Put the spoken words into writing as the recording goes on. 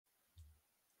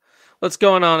What's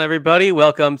going on, everybody?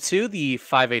 Welcome to the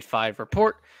 585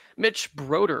 Report. Mitch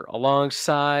Broder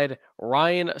alongside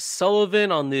Ryan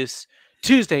Sullivan on this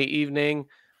Tuesday evening.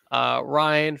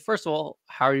 Ryan, first of all,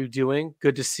 how are you doing?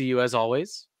 Good to see you as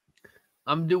always.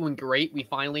 I'm doing great. We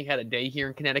finally had a day here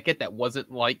in Connecticut that wasn't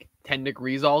like 10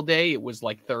 degrees all day. It was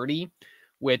like 30,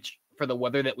 which for the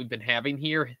weather that we've been having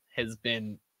here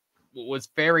was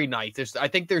very nice. I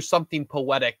think there's something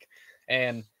poetic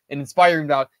and inspiring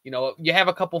about, you have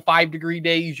a couple 5-degree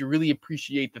days, you really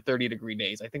appreciate the 30-degree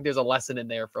days. I think there's a lesson in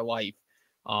there for life.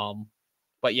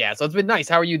 But yeah, so it's been nice.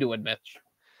 How are you doing, Mitch?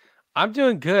 I'm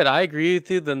doing good. I agree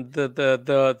with you.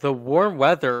 The warm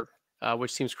weather,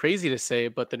 which seems crazy to say,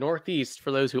 but the Northeast,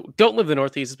 for those who don't live in the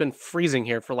Northeast, has been freezing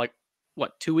here for like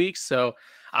 2 weeks. So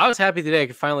I was happy today I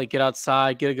could finally get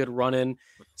outside, get a good run in.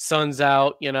 Sun's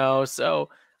out, So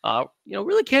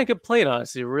really can't complain.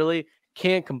 Honestly, really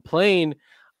can't complain.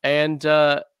 And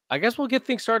I guess we'll get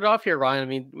things started off here, Ryan. I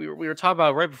mean, we were talking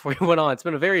about it right before you went on. It's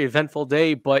been a very eventful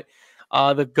day, but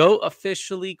the GOAT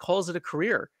officially calls it a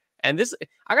career. And this,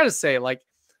 I gotta say, like,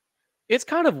 it's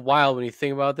kind of wild when you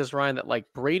think about this, Ryan, that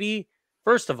like Brady,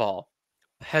 first of all,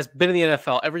 has been in the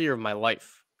NFL every year of my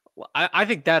life. I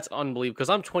think that's unbelievable because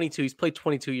I'm 22. He's played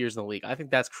 22 years in the league. I think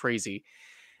that's crazy.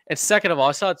 And second of all,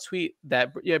 I saw a tweet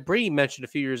that Brady mentioned a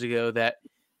few years ago that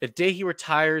the day he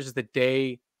retires is the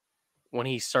day when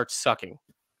he starts sucking.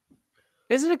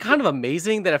 Isn't it kind of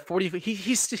amazing that at 40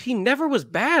 he never was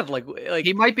bad? Like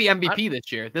he might be MVP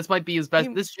this year. This might be his best.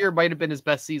 This year might have been his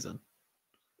best season.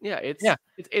 Yeah,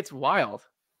 it's wild.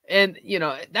 And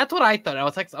that's what I thought. I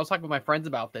was talking with my friends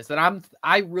about this, and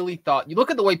I really thought, you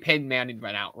look at the way Peyton Manning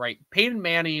went out, right? Peyton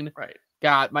Manning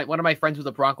got one of my friends who's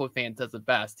a Bronco fan says it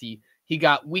best. He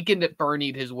got weekend at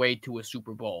Bernie'd his way to a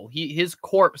Super Bowl. His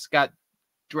corpse got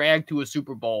dragged to a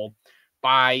Super Bowl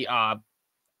by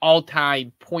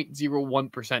all-time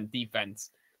 0.01% defense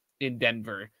in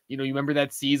Denver. You remember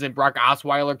that season? Brock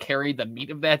Osweiler carried the meat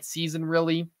of that season,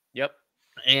 really. Yep.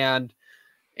 And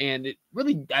it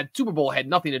really, that Super Bowl had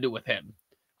nothing to do with him.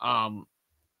 And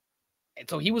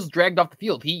so he was dragged off the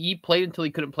field. He played until he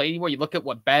couldn't play anymore. You look at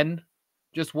what Ben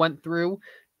just went through.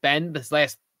 Ben, this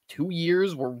last 2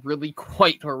 years were really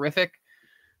quite horrific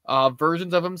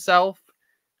versions of himself.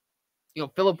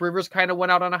 Phillip Rivers kind of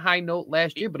went out on a high note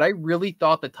last year, but I really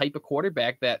thought the type of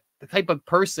quarterback the type of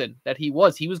person that he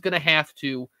was going to have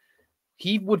to,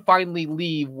 he would finally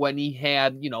leave when he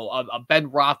had, a Ben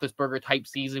Roethlisberger type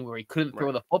season where he couldn't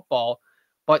throw the football.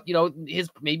 But,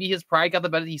 maybe his pride got the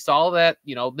better. He saw that,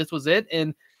 this was it.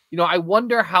 And, I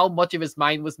wonder how much of his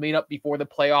mind was made up before the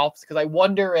playoffs, because I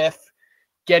wonder if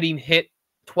getting hit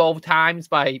 12 times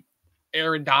by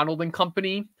Aaron Donald and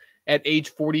company at age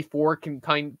 44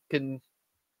 can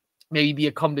maybe be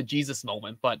a come to Jesus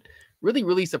moment, but really,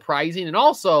 really surprising. And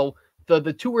also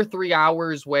the 2 or 3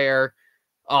 hours where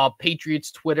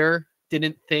Patriots Twitter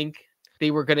didn't think they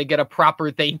were going to get a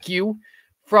proper thank you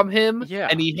from him. Yeah.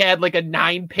 And he had like a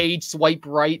 9-page swipe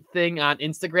right thing on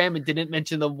Instagram and didn't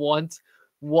mention them once,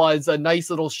 was a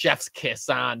nice little chef's kiss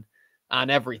on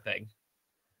everything.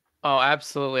 Oh,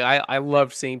 absolutely. I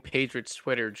love seeing Patriots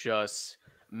Twitter just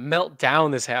melt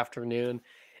down this afternoon,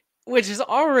 which is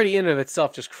already in and of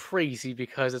itself just crazy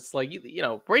because it's like,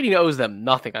 Brady owes them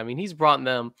nothing. I mean, he's brought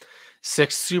them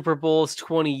 6 Super Bowls,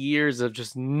 20 years of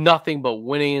just nothing but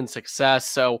winning and success.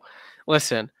 So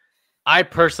listen, I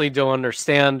personally don't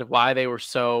understand why they were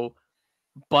so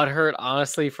butthurt,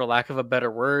 honestly, for lack of a better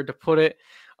word to put it.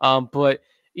 But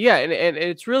yeah, and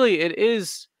it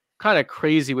is kind of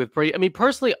crazy with Brady. I mean,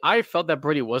 personally, I felt that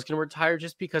Brady was going to retire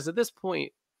just because at this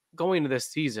point, going into this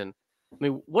season, I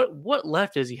mean, what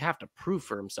left does he have to prove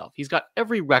for himself? He's got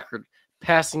every record,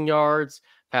 passing yards,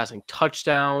 passing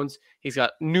touchdowns. He's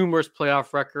got numerous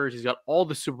playoff records. He's got all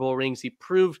the Super Bowl rings. He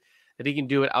proved that he can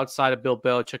do it outside of Bill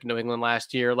Belichick in New England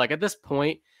last year. Like at this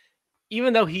point,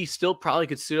 even though he still probably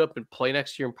could suit up and play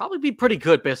next year and probably be pretty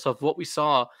good based off what we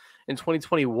saw in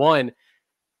 2021,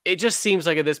 it just seems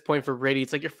like at this point for Brady,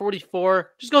 it's like you're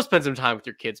 44, just go spend some time with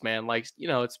your kids, man. Like,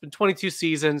 it's been 22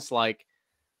 seasons, like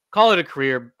call it a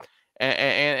career.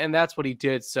 And that's what he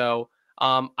did. So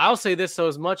I'll say this. So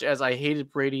as much as I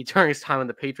hated Brady during his time in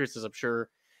the Patriots, as I'm sure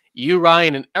you,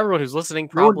 Ryan, and everyone who's listening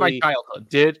probably ruined my childhood.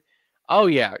 Did. Oh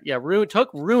yeah.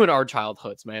 Ruin our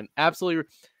childhoods, man. Absolutely.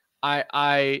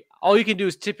 I all you can do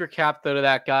is tip your cap though to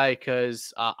that guy,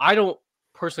 because I don't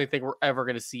personally think we're ever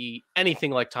going to see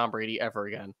anything like Tom Brady ever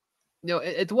again.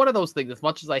 It's one of those things. As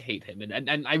much as I hate him,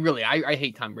 and I really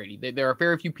hate Tom Brady. There are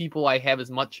very few people I have as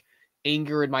much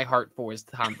anger in my heart for as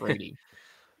Tom Brady.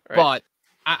 Right. But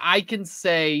I can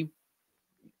say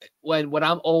when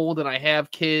I'm old and I have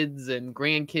kids and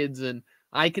grandkids, and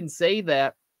I can say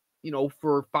that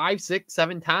for 5, 6,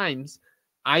 7 times,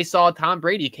 I saw Tom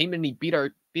Brady. He came in and he beat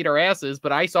our asses,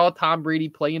 but I saw Tom Brady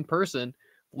play in person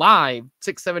live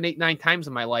 6, 7, 8, 9 times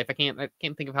in my life. I can't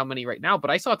think of how many right now, but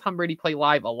I saw Tom Brady play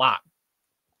live a lot.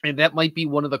 And that might be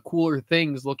one of the cooler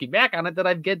things looking back on it that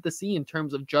I've get to see in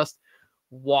terms of just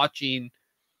watching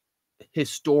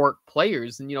historic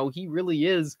players. And he really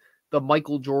is the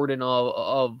Michael Jordan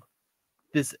of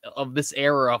this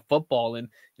era of football. And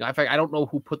in fact, I don't know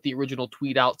who put the original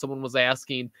tweet out. Someone was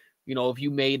asking, if you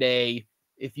made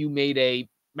a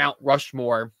Mount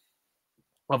Rushmore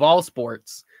of all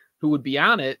sports, who would be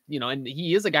on it? And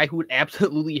he is a guy who would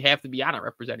absolutely have to be on it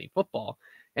representing football.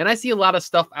 And I see a lot of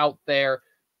stuff out there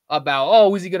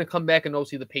about, is he going to come back and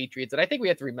see the Patriots? And I think we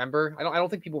have to remember, I don't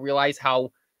think people realize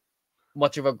how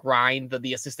much of a grind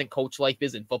the assistant coach life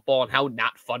is in football and how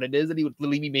not fun it is. And he would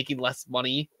literally be making less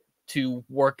money to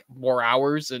work more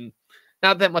hours and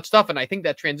not that much stuff. And I think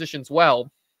that transitions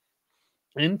well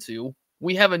into,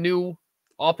 we have a new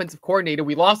offensive coordinator.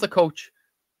 We lost a coach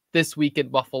this week in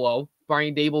Buffalo.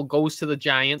 Brian Daboll goes to the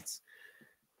Giants.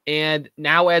 And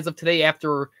now, as of today,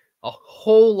 after a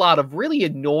whole lot of really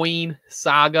annoying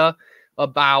saga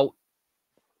about,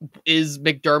 is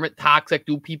McDermott toxic?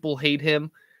 Do people hate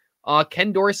him?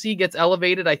 Ken Dorsey gets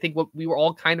elevated. I think what we were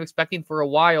all kind of expecting for a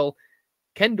while.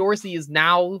 Ken Dorsey is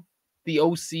now the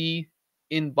OC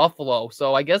in Buffalo.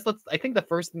 So I guess I think the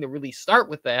first thing to really start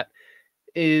with that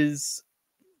is,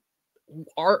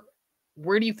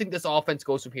 where do you think this offense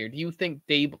goes from here? Do you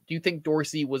think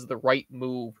Dorsey was the right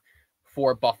move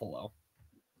for Buffalo?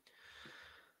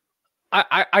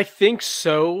 I think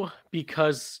so,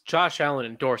 because Josh Allen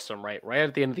endorsed him right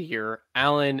at the end of the year.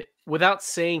 Allen, without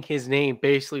saying his name,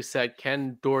 basically said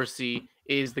Ken Dorsey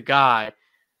is the guy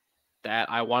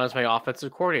that I want as my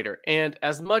offensive coordinator. And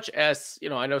as much as,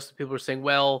 I know some people are saying,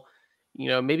 well,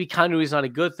 maybe continuity is not a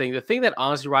good thing. The thing that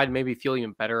honestly, Ryan, made me feel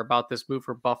even better about this move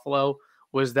for Buffalo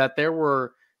was that there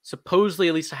were supposedly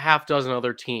at least a half dozen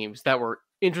other teams that were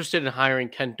interested in hiring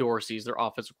Ken Dorsey as their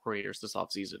offensive coordinators this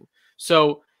offseason.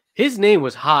 So his name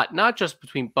was hot, not just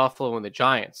between Buffalo and the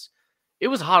Giants. It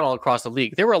was hot all across the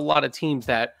league. There were a lot of teams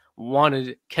that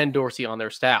wanted Ken Dorsey on their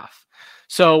staff.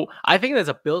 So I think that's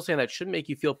a Bills fan that should make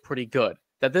you feel pretty good.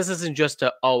 That this isn't just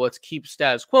let's keep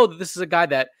status quo. That this is a guy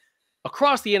that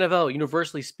across the NFL,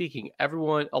 universally speaking, a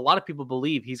lot of people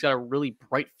believe he's got a really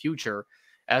bright future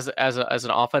as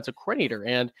an offensive coordinator.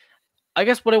 And I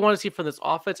guess what I want to see from this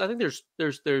offense, I think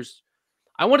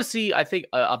I want to see, I think,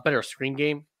 a better screen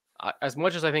game. As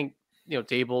much as I think,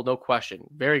 Daboll, no question,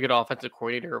 very good offensive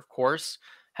coordinator, of course,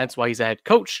 hence why he's a head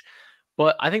coach.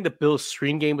 But I think the Bills'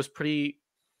 screen game was pretty,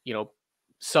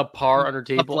 subpar under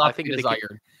Daboll. I think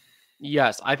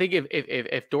yes, I think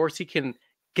if Dorsey can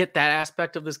get that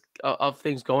aspect of this of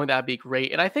things going, that'd be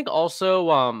great. And I think also,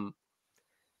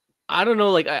 I don't know,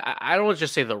 like I don't want to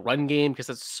just say the run game because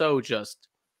it's so just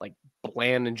like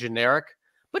bland and generic,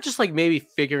 but just like maybe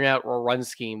figuring out a run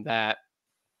scheme that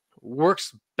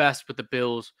works best with the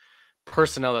Bills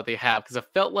personnel that they have. Because it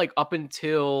felt like up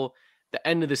until the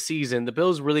end of the season, the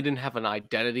Bills really didn't have an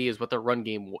identity as what their run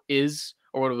game is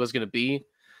or what it was going to be.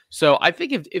 So I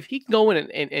think if he can go in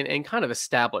and kind of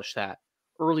establish that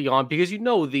early on, because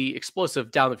the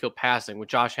explosive down the field passing with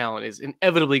Josh Allen is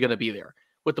inevitably going to be there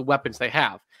with the weapons they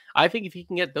have. I think if he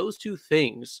can get those two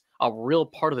things a real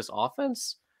part of this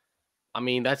offense, I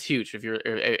mean, that's huge if you're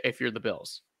the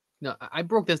Bills. No, I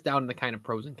broke this down into kind of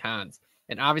pros and cons.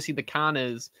 And obviously the con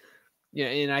is,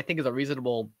 and I think is a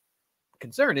reasonable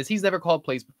concern, is he's never called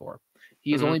plays before.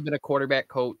 He has only been a quarterback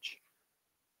coach.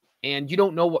 And you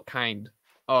don't know what kind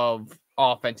of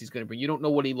offense he's going to bring. You don't know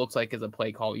what he looks like as a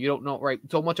play caller. You don't know, right?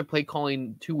 So much of play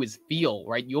calling too is feel,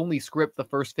 right? You only script the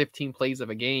first 15 plays of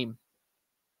a game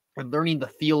and learning the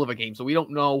feel of a game. So we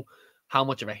don't know how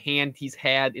much of a hand he's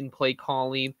had in play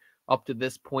calling up to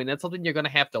this point. That's something you're going to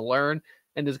have to learn.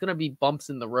 And there's going to be bumps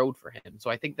in the road for him. So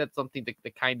I think that's something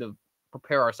to kind of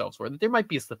prepare ourselves for. That there might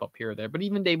be a slip up here or there, but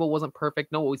even Daboll wasn't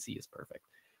perfect. No OC is perfect.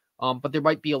 But there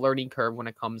might be a learning curve when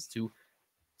it comes to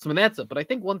some of that stuff. But I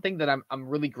think one thing that I'm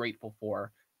really grateful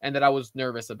for, and that I was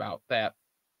nervous about, that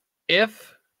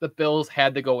if the Bills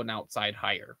had to go an outside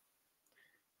hire,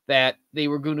 that they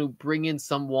were going to bring in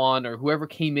someone, or whoever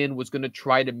came in was going to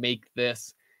try to make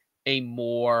this a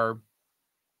more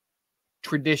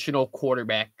traditional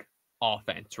quarterback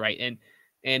offense, right?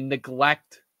 And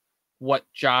neglect what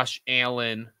Josh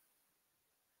Allen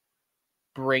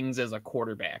brings as a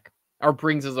quarterback, or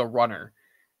brings as a runner.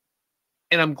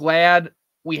 And I'm glad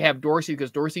we have Dorsey,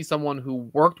 because Dorsey's someone who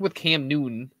worked with Cam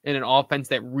Newton in an offense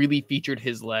that really featured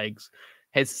his legs,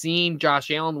 has seen Josh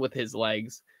Allen with his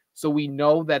legs. So we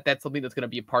know that that's something that's going to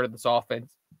be a part of this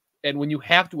offense And when you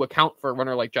have to account for a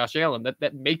runner like Josh Allen,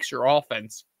 that makes your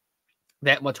offense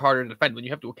that much harder to defend. When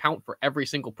you have to account for every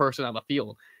single person on the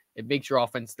field, it makes your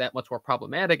offense that much more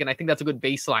problematic. And I think that's a good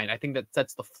baseline. I think that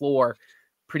sets the floor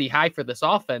pretty high for this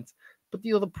offense. But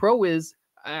the pro is,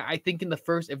 I think in the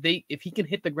first, if he can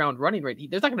hit the ground running right,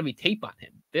 there's not going to be tape on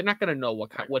him. They're not going to know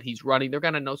what he's running. They're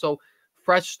going to know. So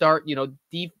fresh start.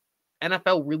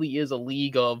 NFL really is a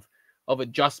league of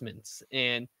adjustments,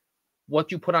 and what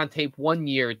you put on tape one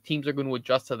year, teams are going to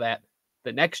adjust to that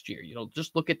the next year.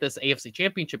 Just look at this AFC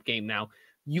Championship game now.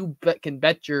 You can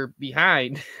bet your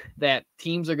behind that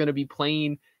teams are going to be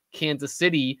playing Kansas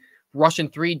City, rushing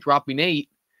 3, dropping 8,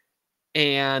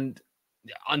 and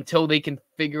until they can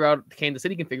figure out, Kansas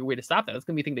City can figure a way to stop that. That's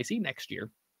going to be a thing they see next year.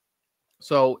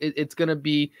 So it's going to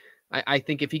be, I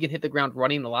think if he can hit the ground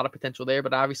running, a lot of potential there,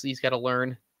 but obviously he's got to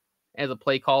learn as a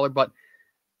play caller. But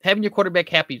having your quarterback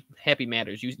happy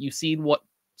matters. You've seen what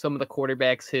some of the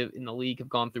quarterbacks in the league have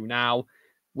gone through now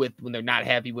when they're not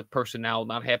happy with personnel,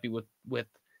 not happy with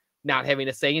not having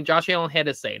a say. And Josh Allen had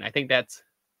a say, and I think that's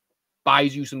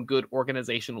buys you some good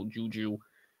organizational juju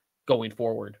going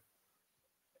forward.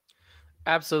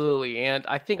 Absolutely. And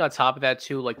I think on top of that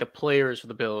too, like the players for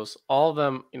the Bills, all of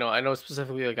them, I know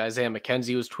specifically like Isaiah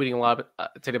McKenzie was tweeting a lot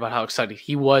today about how excited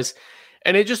he was.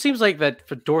 And it just seems like that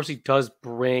for Dorsey does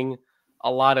bring a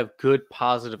lot of good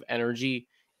positive energy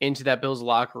into that Bills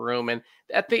locker room. And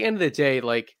at the end of the day,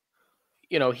 like,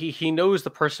 he knows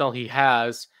the personnel he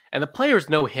has and the players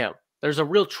know him. There's a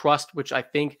real trust, which I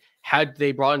think had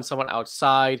they brought in someone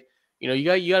outside, you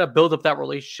got to build up that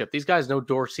relationship. These guys know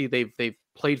Dorsey. They've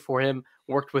played for him,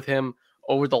 worked with him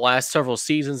over the last several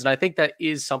seasons. And I think that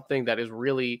is something that is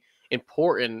really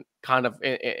important kind of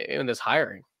in this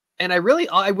hiring. And I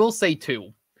will say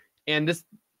too, and this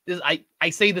I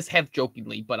say this half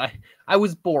jokingly, but I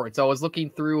was bored. So I was looking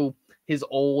through his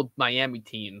old Miami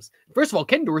teams. First of all,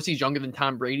 Ken Dorsey's younger than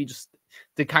Tom Brady, just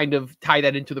to kind of tie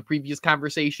that into the previous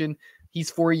conversation. He's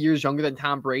 4 years younger than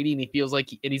Tom Brady, and he feels like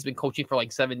he's been coaching for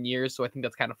like 7 years. So I think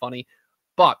that's kind of funny.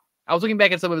 But I was looking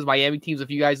back at some of his Miami teams.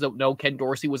 If you guys don't know, Ken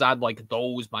Dorsey was on like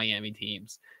those Miami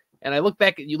teams. And I look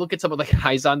back, you look at some of the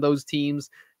guys on those teams,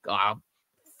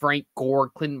 Frank Gore,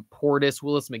 Clinton Portis,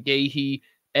 Willis McGahee,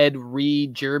 Ed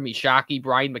Reed, Jeremy Shockey,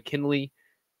 Brian McKinley.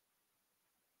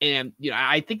 And,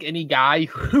 I think any guy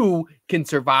who can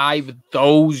survive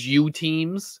those U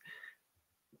teams,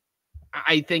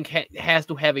 I think has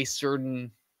to have a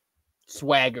certain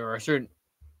swagger or a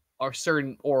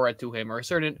certain aura to him, or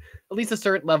at least a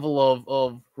certain level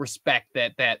of respect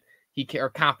that or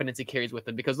confidence he carries with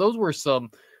him, because those were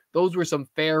some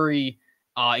very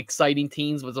exciting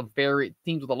teams with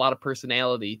teams with a lot of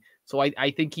personality. So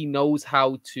I think he knows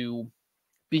how to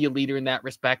be a leader in that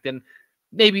respect. And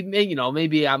maybe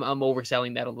I'm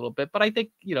overselling that a little bit, but I think,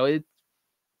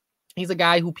 he's a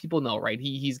guy who people know, right?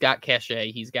 He's got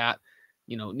cachet, he's got,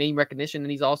 name recognition.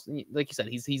 And he's also, like you said,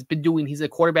 he's a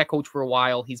quarterback coach for a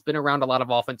while. He's been around a lot of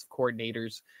offensive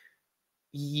coordinators.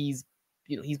 He's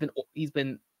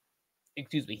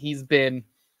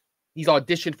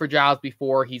auditioned for jobs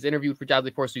before. He's interviewed for jobs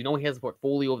before. So, he has a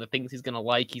portfolio of the things he's going to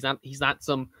like. He's not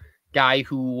some guy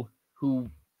who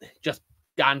just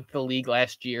got into the league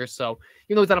last year. So,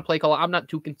 he's not a play caller, I'm not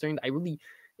too concerned.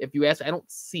 If you ask, I don't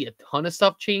see a ton of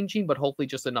stuff changing, but hopefully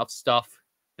just enough stuff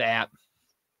that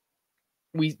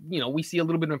we see a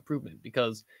little bit of improvement,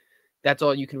 because that's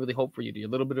all you can really hope for. You do a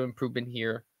little bit of improvement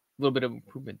here, a little bit of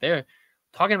improvement there.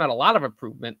 Talking about a lot of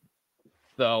improvement,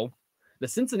 though, the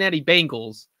Cincinnati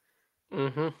Bengals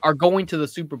are going to the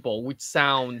Super Bowl, which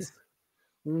sounds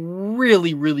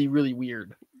really, really, really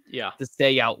weird. Yeah, to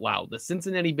say out loud. The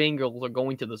Cincinnati Bengals are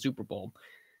going to the Super Bowl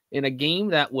in a game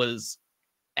that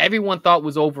everyone thought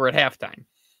was over at halftime.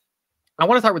 I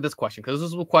want to start with this question, because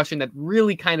this was a question that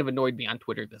really kind of annoyed me on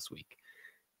Twitter this week,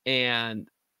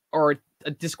 or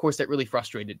a discourse that really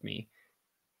frustrated me.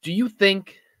 Do you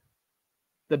think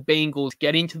the Bengals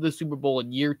getting to the Super Bowl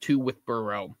in year 2 with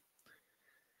Burrow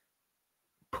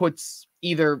puts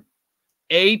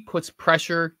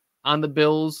pressure on the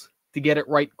Bills to get it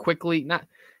right quickly,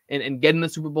 and get in the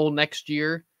Super Bowl next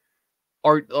year,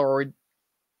 or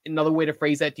another way to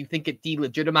phrase that, do you think it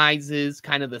delegitimizes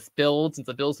kind of this build, since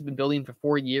the Bills have been building for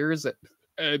 4 years,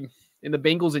 in the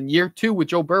Bengals in year 2 with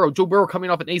Joe Burrow coming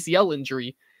off an ACL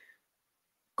injury,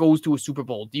 goes to a Super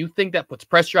Bowl? Do you think that puts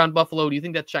pressure on Buffalo? Do you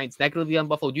think that shines negatively on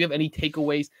Buffalo? Do you have any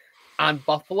takeaways on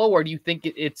Buffalo, or do you think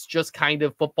it's just kind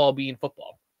of football being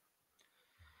football?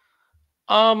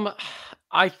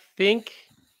 I think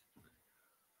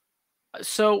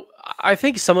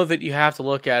some of it you have to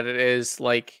look at it is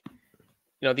like,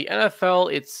 the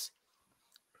NFL,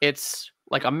 it's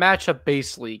like a matchup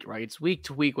based league, right? It's week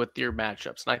to week with your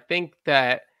matchups. And I think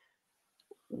that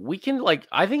we can like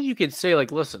I think you could say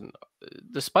like listen,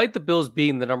 despite the Bills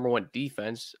being the number one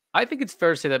defense, I think it's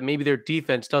fair to say that maybe their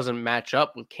defense doesn't match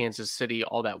up with Kansas City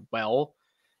all that well.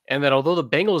 And that although the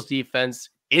Bengals defense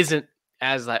isn't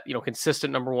as that,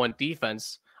 consistent number one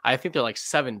defense, I think they're like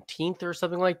 17th or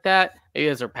something like that. Maybe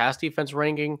as their pass defense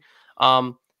ranking.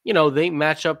 They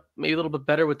match up maybe a little bit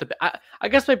better with I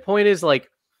guess my point is like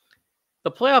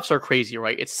the playoffs are crazy,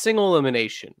 right? It's single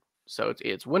elimination. So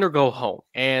it's win or go home.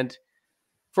 And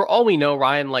for all we know,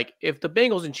 Ryan, like if the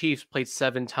Bengals and Chiefs played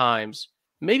 7 times,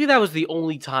 maybe that was the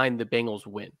only time the Bengals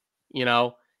win, you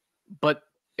know? But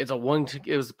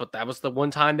but that was the one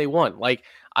time they won. Like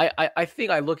I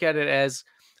think I look at it as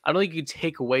I don't think you can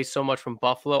take away so much from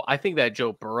Buffalo. I think that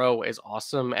Joe Burrow is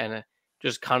awesome and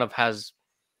just kind of has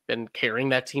been carrying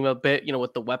that team a bit,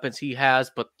 with the weapons he has,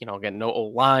 but again, no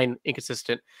O-line,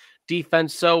 inconsistent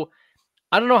defense. So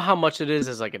I don't know how much it is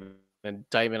as like an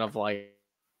indictment of like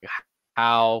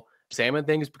how examine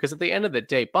things because at the end of the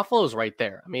day, Buffalo's right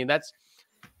there. I mean,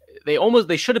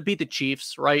 they should have beat the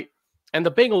Chiefs, right? And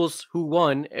the Bengals who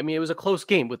won, I mean, it was a close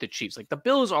game with the Chiefs. Like the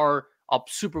Bills are a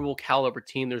Super Bowl caliber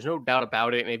team. There's no doubt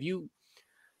about it. And if you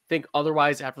think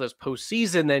otherwise after this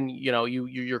postseason, then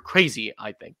you're crazy,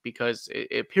 I think, because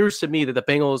it appears to me that the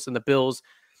Bengals and the Bills,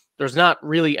 there's not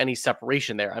really any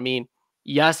separation there. I mean,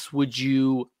 yes, would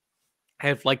you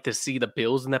have liked to see the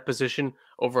Bills in that position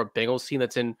over a Bengals team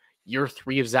that's in year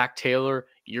 3 of Zach Taylor,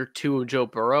 year 2 of Joe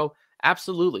Burrow?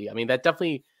 Absolutely. I mean, that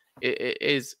definitely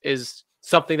is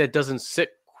something that doesn't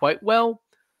sit quite well.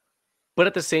 But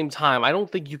at the same time, I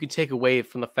don't think you can take away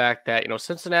from the fact that,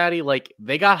 Cincinnati, like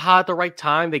they got hot at the right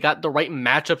time. They got the right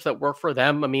matchups that work for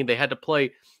them. I mean, they had to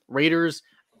play Raiders,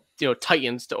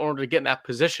 Titans in order to get in that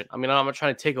position. I mean, I'm not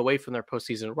trying to take away from their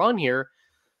postseason run here,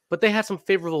 but they had some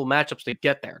favorable matchups to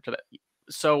get there.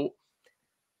 So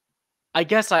I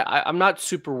guess I'm not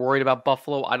super worried about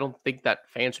Buffalo. I don't think that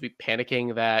fans should be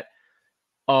panicking that,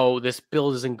 oh, this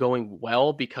build isn't going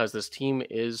well because this team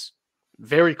is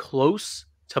very close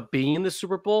to being in the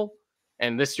Super Bowl.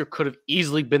 And this year could have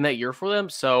easily been that year for them.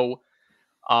 So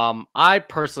I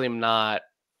personally am not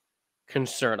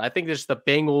concerned. I think just the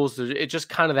Bengals, it's just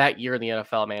kind of that year in the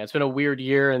NFL, man. It's been a weird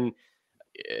year and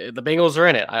the Bengals are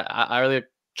in it. I really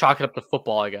chalk it up to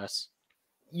football, I guess.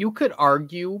 You could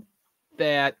argue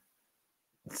that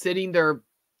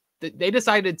they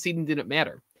decided seeding didn't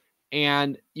matter.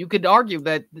 And you could argue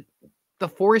that the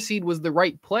 4 seed was the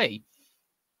right play,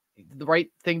 the right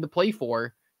thing to play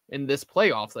for in this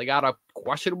playoffs. They got a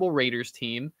questionable Raiders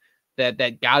team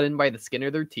that got in by the skin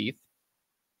of their teeth.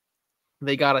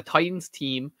 They got a Titans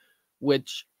team,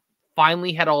 which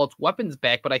finally had all its weapons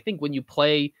back. But I think when you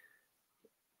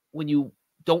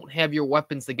don't have your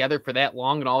weapons together for that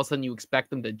long and all of a sudden you expect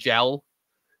them to gel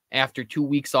after 2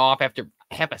 weeks off, after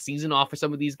half a season off for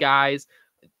some of these guys,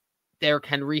 Derrick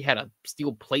Henry had a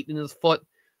steel plate in his foot,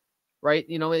 right?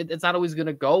 It's not always going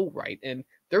to go right. And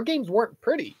their games weren't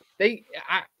pretty.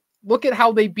 Look at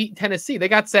how they beat Tennessee. They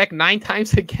got sacked 9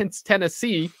 times against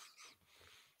Tennessee.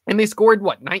 And they scored,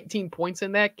 19 points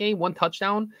in that game? 1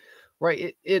 touchdown,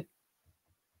 right? It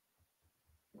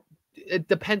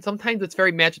depends. Sometimes it's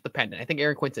very matchup dependent. I think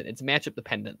Aaron Quinn said it's matchup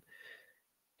dependent.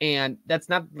 And that's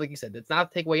not, like you said, it's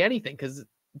not to take away anything because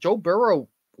Joe Burrow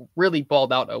really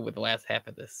balled out over the last half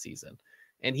of this season.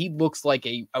 And he looks like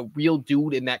a real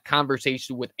dude in that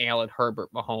conversation with Allen,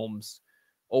 Herbert, Mahomes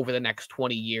over the next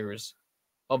 20 years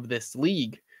of this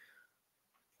league.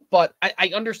 But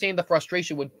I understand the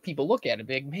frustration when people look at it,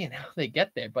 like, man, how did they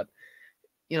get there? But,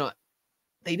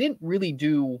 they didn't really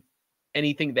do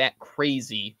anything that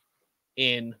crazy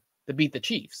to beat the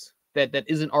Chiefs that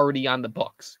isn't already on the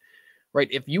books, right?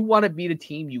 If you want to beat a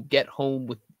team, you get home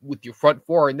with your front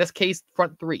 4, in this case,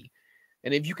 front 3.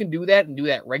 And if you can do that and do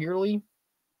that regularly,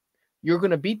 you're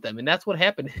going to beat them. And that's what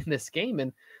happened in this game.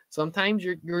 And sometimes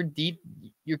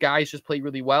your guys just play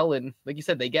really well. And like you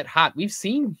said, they get hot. We've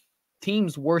seen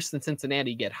teams worse than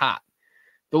Cincinnati get hot.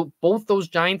 Both those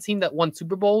Giants teams that won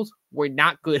Super Bowls were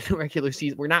not good regular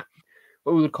season. We're not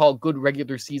what we would call good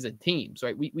regular season teams,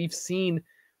 right? We've seen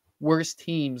worse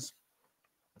teams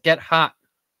get hot,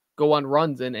 go on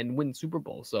runs and win Super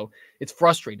Bowls. So it's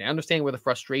frustrating. I understand where the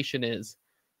frustration is.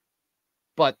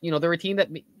 But, they're a team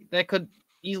that could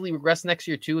easily regress next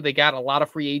year too. They got a lot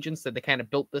of free agents that they kind of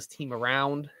built this team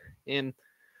around. And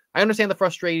I understand the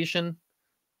frustration,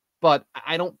 but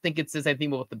I don't think it says anything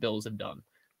about what the Bills have done.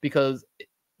 Because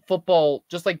football,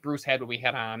 just like Bruce had when we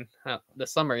had on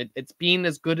this summer, it's being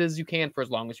as good as you can for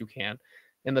as long as you can.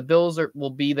 And the Bills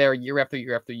will be there year after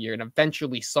year after year. And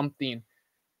eventually something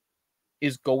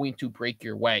is going to break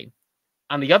your way.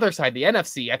 on the other side, the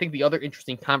NFC, I think the other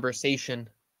interesting conversation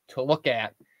to look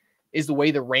at is the way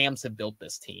the Rams have built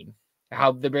this team,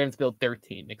 how the Rams built their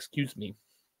team, excuse me.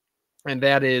 And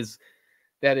that is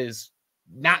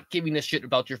not giving a shit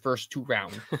about your first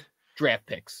 2-round draft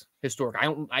picks. Historic. I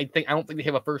don't think they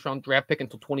have a first round draft pick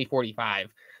until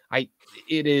 2045.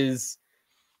 It is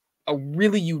a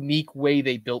really unique way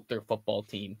they built their football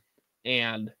team.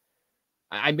 And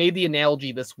I made the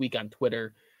analogy this week on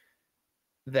Twitter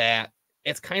that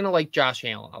it's kind of like Josh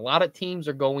Allen. A lot of teams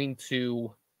are going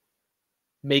to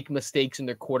make mistakes in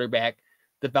their quarterback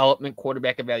development,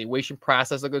 quarterback evaluation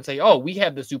process. They're going to say, oh, we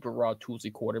have the super raw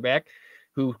toolsy quarterback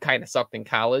who kind of sucked in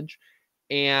college.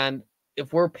 And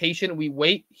if we're patient, we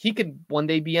wait, he could one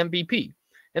day be MVP.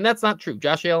 And that's not true.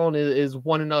 Josh Allen is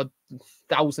 1 in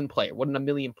 1,000 player, 1 in a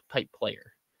million type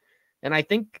player. And I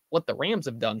think what the Rams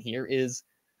have done here is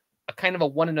a kind of a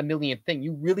 1 in a million thing.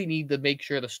 You really need to make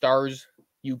sure the stars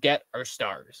you get are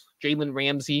stars. Jalen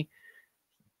Ramsey,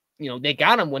 they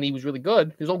got him when he was really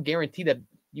good. There's no guarantee that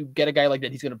you get a guy like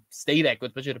that, he's going to stay that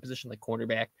good, especially at a position like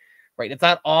cornerback, right? It's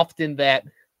not often that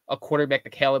a quarterback the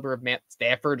caliber of Matt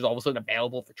Stafford is all of a sudden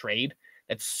available for trade.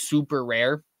 That's super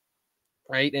rare,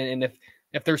 right? And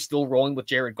if they're still rolling with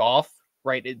Jared Goff,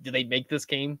 right, do they make this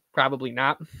game? Probably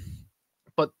not.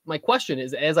 But my question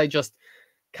is, as I just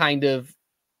kind of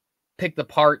picked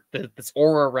apart this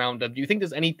aura around them, do you think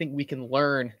there's anything we can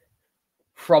learn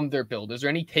from their build? Is there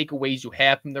any takeaways you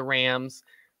have from the Rams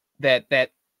that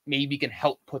maybe can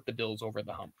help put the Bills over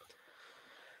the hump?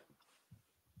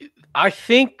 I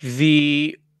think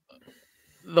the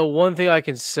one thing I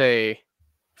can say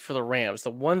for the Rams,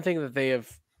 the one thing that they have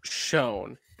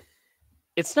shown,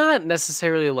 it's not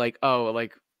necessarily like, oh,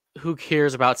 like who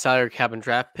cares about salary cap and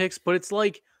draft picks, but it's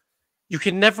like you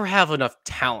can never have enough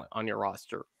talent on your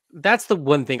roster. That's the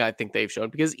one thing I think they've shown,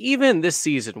 because even this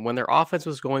season when their offense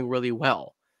was going really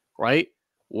well, right?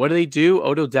 What do?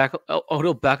 Odell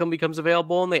Beckham becomes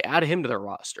available and they add him to their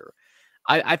roster.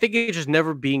 I think it's just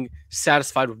never being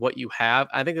satisfied with what you have.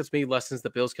 I think that's maybe lessons the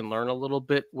Bills can learn a little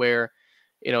bit where,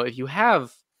 if you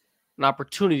have an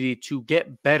opportunity to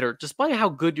get better, despite how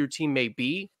good your team may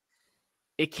be,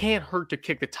 it can't hurt to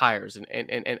kick the tires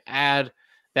and add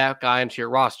that guy into your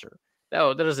roster.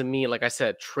 That doesn't mean, like I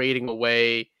said, trading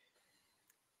away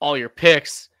all your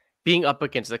picks, being up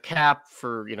against the cap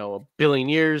for, a billion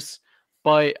years.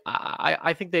 But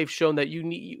I think they've shown that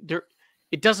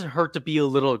it doesn't hurt to be a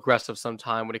little aggressive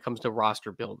sometime when it comes to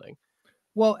roster building.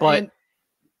 Well, but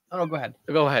go ahead.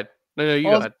 Go ahead. No, you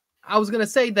go ahead. I was going to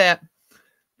say that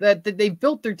they've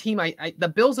built their team. The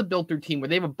Bills have built their team where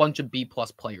they have a bunch of B+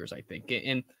 players, I think,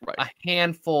 and right. a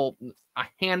handful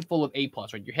of A+,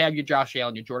 right? You have your Josh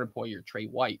Allen, your Jordan Poyer, your Trey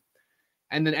White,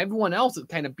 and then everyone else is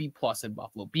kind of B+ in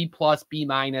Buffalo, B+, B-,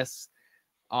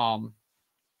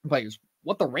 players.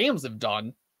 What the Rams have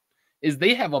done is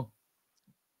they have a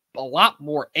lot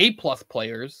more A+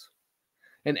 players,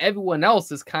 and everyone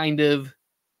else is kind of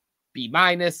B-,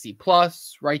 C+,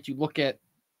 right? You look at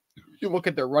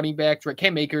their running backs, right?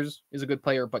 Cam Akers is a good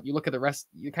player, but you kind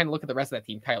of look at the rest of that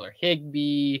team. Tyler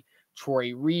Higbee,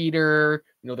 Troy Reeder,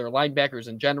 their linebackers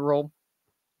in general.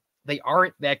 They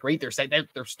aren't that great.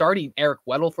 They're starting Eric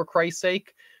Weddle, for Christ's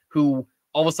sake, who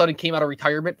all of a sudden came out of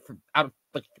retirement out of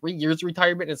like 3 years of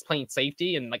retirement and is playing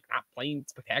safety and like not playing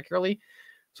spectacularly.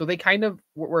 So they kind of,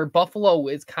 where Buffalo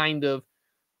is kind of,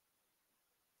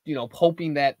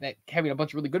 hoping that having a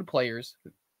bunch of really good players,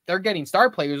 they're getting star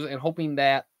players and hoping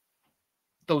that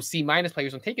those C-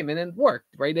 players don't take them, and it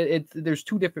worked, right? There's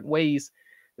two different ways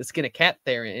to skin a cat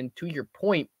there. And to your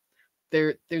point,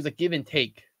 there's a give and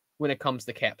take when it comes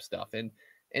to cap stuff. And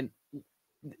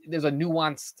there's a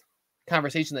nuanced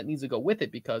conversation that needs to go with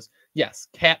it, because yes,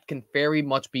 cap can very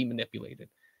much be manipulated.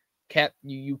 Cap,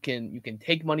 you can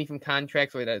take money from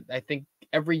contracts. Right? I think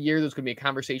every year there's going to be a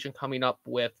conversation coming up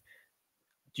with,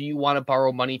 do you want to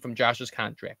borrow money from Josh's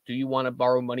contract? Do you want to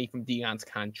borrow money from Deion's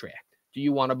contract? Do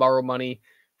you want to borrow money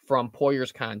from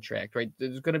Poyer's contract? Right?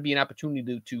 There's going to be an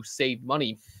opportunity to save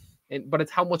money, but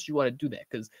it's how much you want to do that,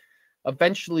 because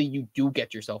eventually you do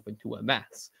get yourself into a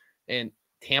mess. And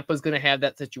Tampa's going to have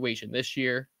that situation this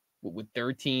year with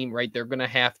their team, right? They're going to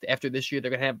have to, after this year,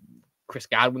 they're going to have Chris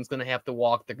Godwin's going to have to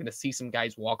walk. They're going to see some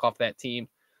guys walk off that team.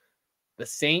 The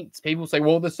Saints, people say,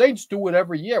 well, the Saints do it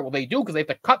every year. Well, they do, because they have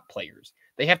to cut players.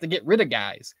 They have to get rid of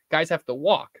guys. Guys have to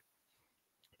walk.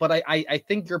 But I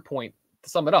think your point, to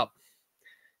sum it up,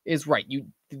 is right.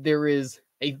 There is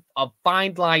a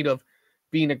fine line of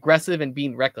being aggressive and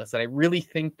being reckless. And I really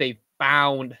think they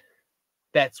found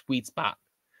that sweet spot.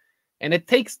 And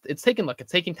it's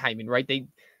taking timing, right?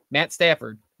 Matt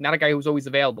Stafford, not a guy who's always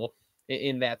available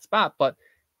in that spot, but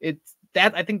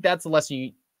I think that's the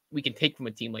lesson we can take from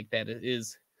a team like that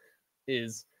is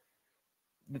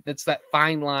that's that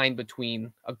fine line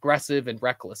between aggressive and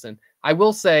reckless. And I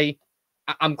will say,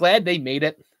 I'm glad they made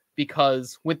it,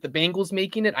 because with the Bengals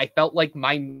making it, I felt like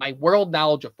my world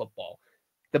knowledge of football,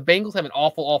 the Bengals have an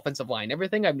awful offensive line.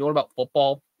 Everything I've known about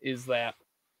football is that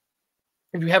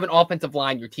if you have an offensive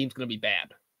line, your team's going to be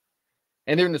bad.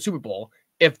 And they're in the Super Bowl.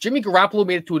 If Jimmy Garoppolo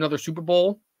made it to another Super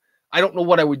Bowl, I don't know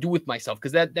what I would do with myself,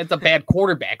 because that's a bad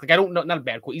quarterback. Like, I don't know, not a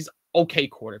bad quarterback. He's okay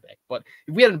quarterback. But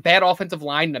if we had a bad offensive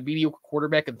line and a mediocre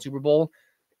quarterback in the Super Bowl,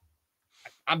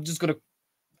 I'm just going to,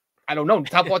 I don't know,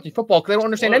 stop watching football because I don't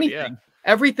understand anything. Yeah.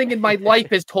 Everything in my life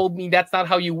has told me that's not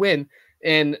how you win.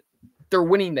 And they're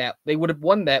winning that. They would have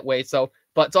won that way. So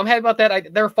I'm happy about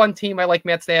that. They're a fun team. I like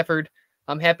Matt Stafford.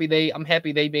 I'm happy they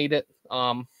made it.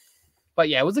 But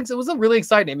yeah, it was a really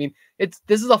exciting. I mean,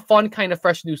 this is a fun kind of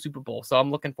fresh new Super Bowl, so I'm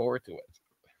looking forward to it.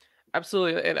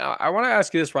 Absolutely, and I want to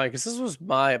ask you this, Ryan, because this was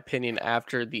my opinion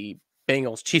after the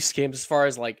Bengals Chiefs game, as far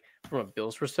as like from a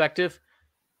Bills perspective.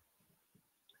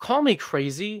 Call me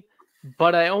crazy,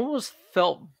 but I almost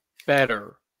felt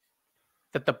better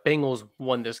that the Bengals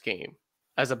won this game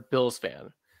as a Bills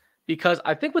fan, because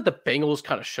I think what the Bengals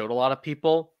kind of showed a lot of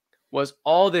people was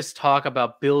all this talk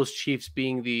about Bills Chiefs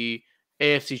being the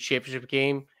AFC Championship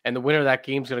game, and the winner of that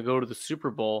game is going to go to the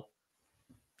Super Bowl.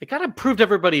 They kind of proved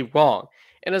everybody wrong.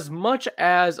 And as much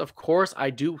as, of course, I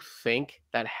do think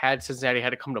that had Cincinnati had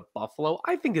to come to Buffalo,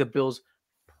 I think the Bills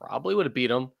probably would have beat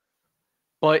them.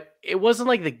 But it wasn't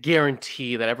like the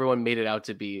guarantee that everyone made it out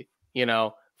to be,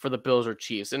 for the Bills or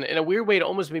Chiefs. And in a weird way, it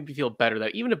almost made me feel better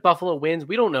that even if Buffalo wins,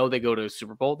 we don't know they go to a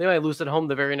Super Bowl. They might lose at home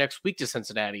the very next week to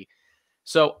Cincinnati.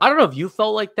 So I don't know if you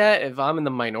felt like that, if I'm in the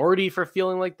minority for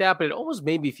feeling like that, but it almost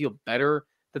made me feel better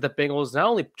that the Bengals not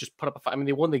only just put up a fight, I mean,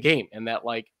 they won the game, and that,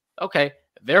 like, okay,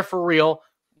 they're for real.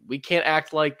 We can't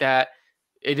act like that.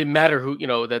 It didn't matter who,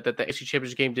 that the AFC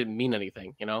Championship game didn't mean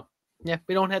anything, Yeah,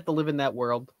 we don't have to live in that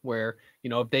world where,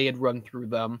 if they had run through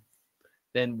them,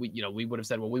 then we would have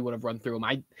said, well, we would have run through them.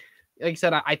 Like I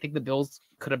said, I think the Bills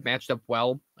could have matched up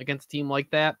well against a team like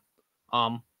that.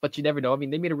 But you never know. I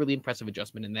mean, they made a really impressive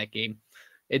adjustment in that game.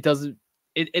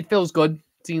 It feels good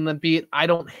seeing them beat. I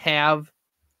don't have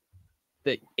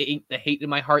the hate in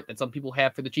my heart that some people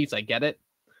have for the Chiefs. I get it.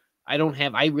 I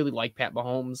really like Pat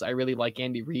Mahomes. I really like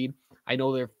Andy Reid. I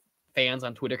know their fans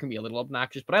on Twitter can be a little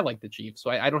obnoxious, but I like the Chiefs. So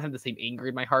I don't have the same anger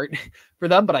in my heart for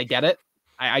them, but I get it.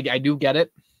 I do get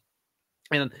it.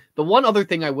 And the one other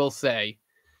thing I will say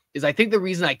is I think the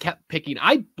reason I kept picking,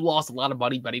 I lost a lot of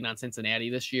money betting on Cincinnati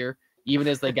this year, even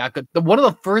as they got good. One of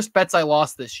the first bets I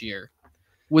lost this year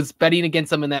was betting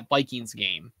against them in that Vikings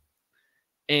game.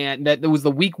 And that was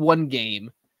the week 1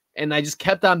 game. And I just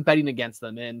kept on betting against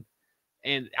them. And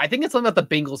I think it's something about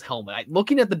the Bengals helmet.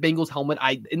 Looking at the Bengals helmet,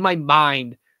 in my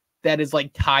mind, that is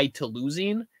like tied to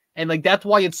losing. And like, that's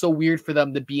why it's so weird for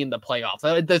them to be in the playoffs.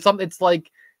 It's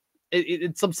like,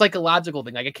 it's some psychological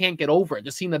thing. Like, I can't get over it.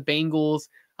 Just seeing the Bengals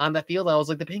on the field, I was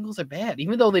like, the Bengals are bad.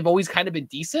 Even though they've always kind of been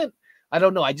decent. I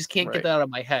don't know. I just can't get that out of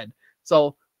my head.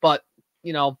 So, but,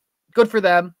 good for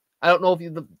them. I don't know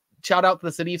if shout out to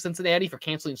the city of Cincinnati for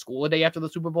canceling school a day after the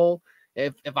Super Bowl.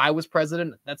 If I was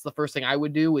president, that's the first thing I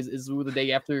would do is do the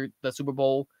day after the Super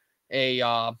Bowl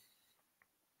a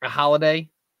holiday.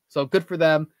 So good for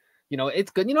them.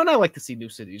 It's good. And I like to see new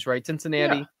cities, right?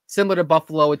 Cincinnati, similar to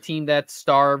Buffalo, a team that's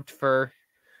starved for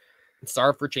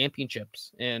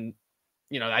championships. And,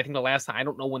 I think the last time, I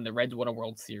don't know when the Reds won a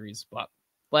World Series, but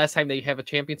last time they have a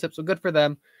championship. So good for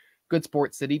them. Good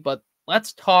sports city. But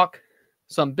let's talk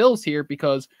some Bills here,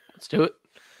 because let's do it.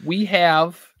 We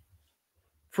have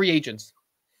free agents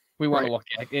we want to look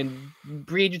at. And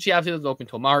free agency obviously doesn't open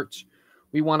until March.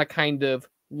 We want to kind of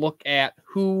look at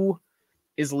who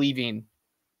is leaving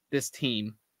this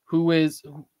team,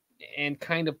 and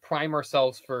kind of prime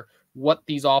ourselves for what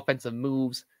these offensive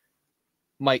moves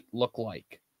might look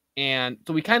like. And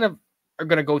so we kind of are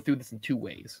going to go through this in 2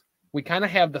 ways. We kind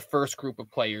of have the first group of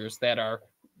players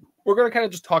we're going to kind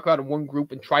of just talk about in one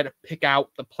group and try to pick out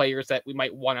the players that we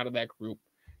might want out of that group,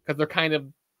 because they're kind of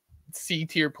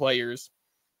C-tier players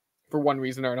for one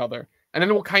reason or another. And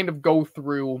then we'll kind of go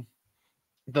through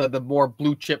the more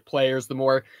blue chip players, the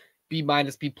more B-,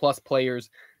 B+ players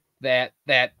that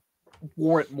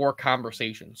warrant more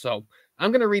conversation. So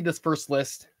I'm going to read this first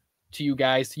list to you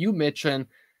guys, to you, Mitch, and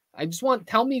I just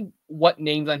tell me what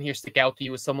names on here stick out to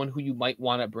you as someone who you might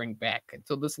want to bring back. And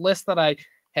so this list that I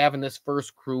have in this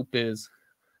first group is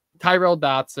Tyrell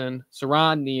Dotson,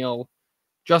 Saron Neal,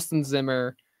 Justin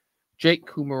Zimmer, Jake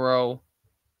Kumaro,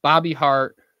 Bobby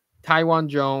Hart, Tywan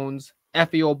Jones,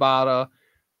 Effie Obata,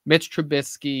 Mitch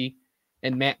Trubisky,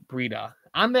 and Matt Breida.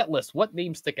 On that list, what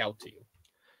names stick out to you?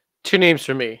 Two names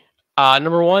for me.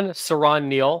 Number one, Saron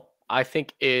Neal. I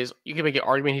think you can make an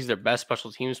argument he's their best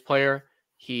special teams player.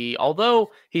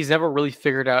 Although he's never really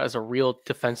figured out as a real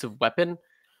defensive weapon,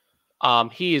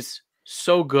 he is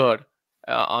so good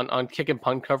on kick and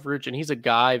punt coverage, and he's a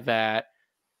guy that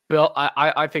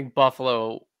I think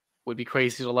Buffalo would be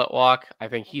crazy to let walk. I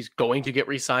think he's going to get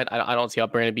re-signed. I don't see how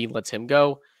Brandon Beane lets him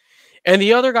go. And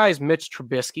the other guy is Mitch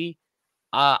Trubisky.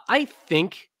 I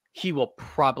think he will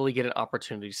probably get an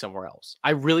opportunity somewhere else.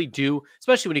 I really do,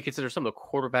 especially when you consider some of the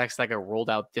quarterbacks that got rolled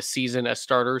out this season as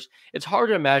starters. It's hard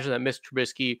to imagine that Mitch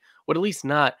Trubisky would at least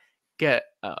not get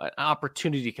an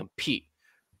opportunity to compete.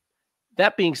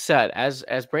 That being said,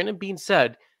 as Brandon Beane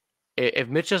said, if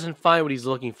Mitch doesn't find what he's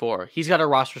looking for, he's got a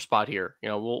roster spot here. You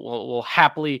know, we'll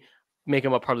happily make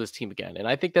him a part of this team again. And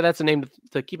I think that's a name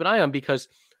to keep an eye on because,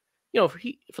 you know,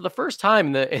 for the first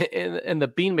time in the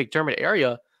Beane McDermott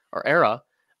era,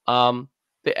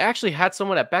 they actually had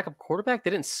someone at backup quarterback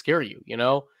that didn't scare you. You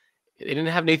know, they didn't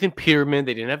have Nathan Peterman,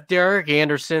 they didn't have Derek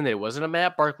Anderson, it wasn't a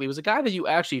Matt Barkley. It was a guy that you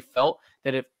actually felt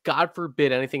that if God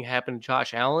forbid anything happened to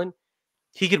Josh Allen,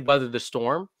 he could weather the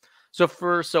storm. So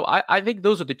I think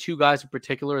those are the two guys in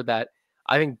particular that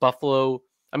I think Buffalo.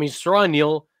 I mean, Saron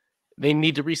Neal, they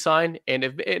need to re-sign, and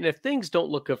if things don't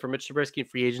look good for Mitch Trubisky in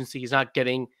free agency, he's not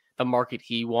getting the market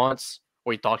he wants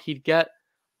or he thought he'd get.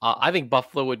 I think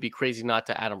Buffalo would be crazy not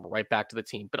to add him right back to the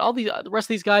team. But all the rest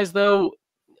of these guys, though,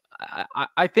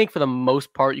 I think for the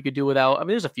most part you could do without. I mean,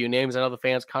 there's a few names I know the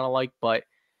fans kind of like, but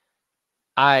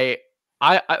I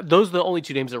those are the only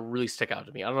two names that really stick out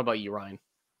to me. I don't know about you, Ryan.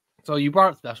 So you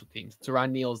brought up special teams.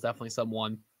 Saron Neal is definitely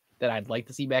someone that I'd like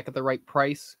to see back at the right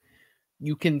price.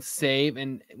 You can save,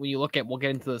 and when you look at, we'll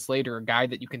get into this later, a guy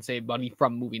that you can save money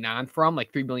from moving on from,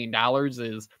 like $3 million,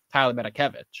 is Tyler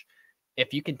Metakevich.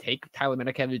 If you can take Tyler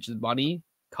Metakevich's money,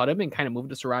 cut him, and kind of move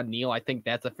to Saron Neal, I think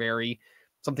that's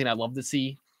something I'd love to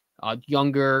see.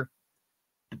 Younger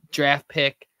draft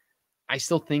pick, I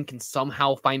still think can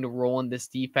somehow find a role in this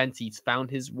defense. He's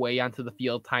found his way onto the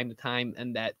field time to time.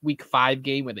 And that week 5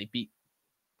 game where they beat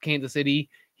Kansas City,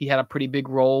 he had a pretty big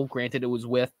role. Granted, it was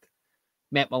with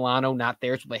Matt Milano not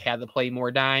there, so they had to play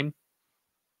more dime.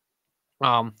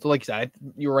 So like you said,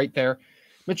 you're right there.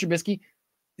 Mitch Trubisky,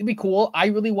 it'd be cool. I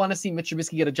really want to see Mitch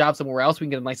Trubisky get a job somewhere else. We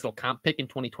can get a nice little comp pick in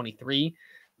 2023.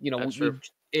 You know,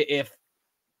 if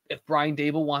Brian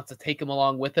Dable wants to take him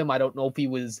along with him, I don't know if he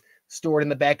was stored in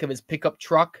the back of his pickup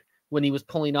truck when he was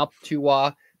pulling up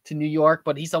to New York,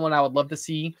 but he's someone I would love to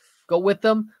see go with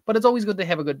them. But it's always good to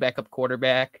have a good backup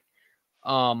quarterback,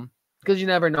 because you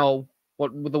never know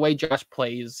with the way Josh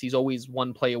plays. He's always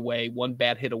one play away, one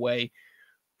bad hit away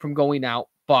from going out.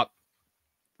 But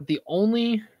the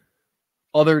only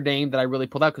other name that I really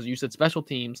pulled out, because you said special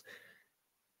teams,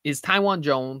 is Taiwan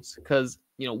Jones, because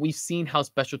you know we've seen how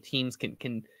special teams can.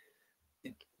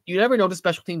 You never notice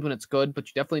special teams when it's good, but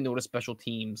you definitely notice special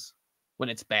teams when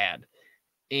it's bad.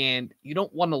 And you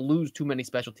don't want to lose too many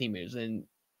special teamers. And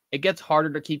it gets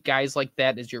harder to keep guys like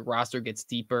that as your roster gets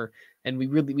deeper. And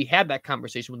we had that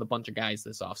conversation with a bunch of guys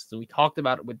this offseason. We talked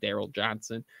about it with Daryl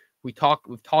Johnson. We've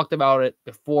talked about it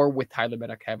before with Tyler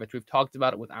Metakevich. We've talked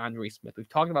about it with Andre Smith. We've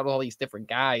talked about all these different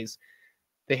guys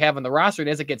they have on the roster. And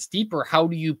as it gets deeper, how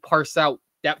do you parse out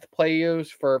depth players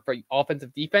for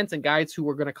offensive defense and guys who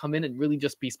are going to come in and really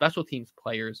just be special teams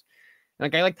players? And a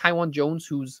guy like Taiwan Jones,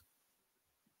 who's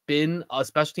been a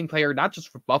special team player, not just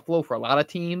for Buffalo, for a lot of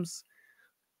teams,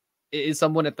 is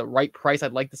someone at the right price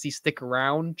I'd like to see stick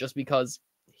around, just because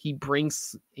he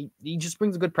just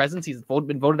brings a good presence. He's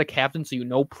been voted a captain, so you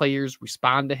know players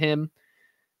respond to him.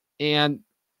 And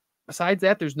besides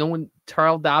that, there's no one.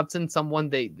 Terrell Dobson, someone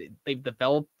they've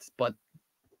developed, but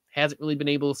hasn't really been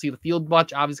able to see the field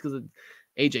much, obviously because of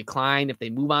AJ Klein. If they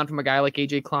move on from a guy like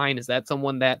AJ Klein, is that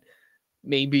someone that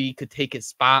maybe could take his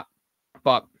spot?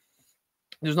 But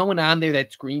there's no one on there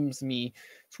that screams to me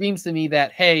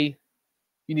that, hey,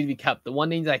 you need to be kept. The one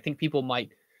name that I think people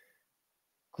might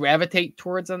gravitate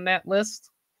towards on that list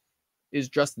is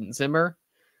Justin Zimmer.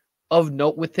 Of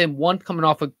note with him, one, coming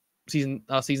off a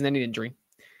season-ending injury,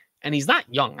 and he's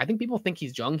not young. I think people think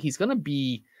he's young. He's going to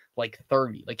be like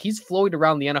 30. Like, he's floated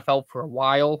around the NFL for a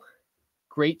while.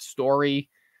 Great story,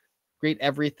 great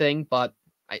everything, but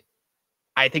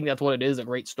I think that's what it is, a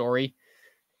great story.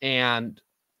 And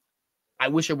I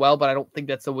wish it well, but I don't think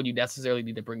that's someone you necessarily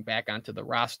need to bring back onto the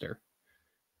roster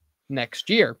next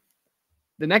year.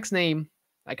 The next name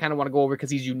I kind of want to go over because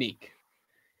he's unique,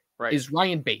 right, is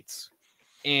Ryan Bates.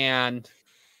 And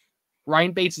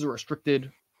Ryan Bates is a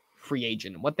restricted free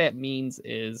agent. And what that means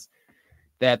is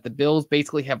that the Bills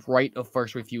basically have right of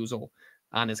first refusal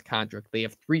on his contract. They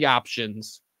have 3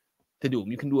 options to do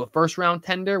them. You can do a first-round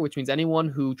tender, which means anyone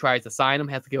who tries to sign him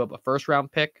has to give up a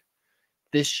first-round pick.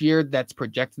 This year, that's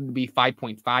projected to be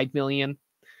 $5.5 million.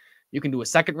 You can do a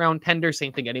second-round tender.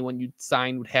 Same thing. Anyone you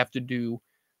sign would be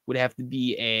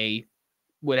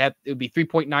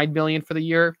 $3.9 million for the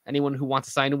year. Anyone who wants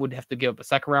to sign him would have to give up a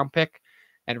second-round pick.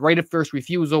 And right of first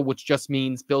refusal, which just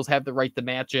means Bills have the right to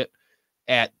match it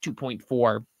at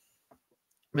 $2.4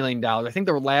 million. I think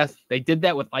they did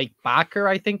that with Ike Bacher,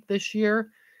 I think, this year.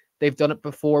 They've done it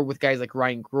before with guys like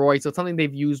Ryan Groy, so it's something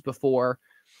they've used before.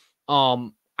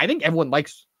 I think everyone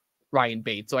likes Ryan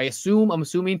Bates, so I'm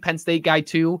assuming Penn State guy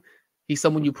too. He's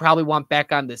someone you probably want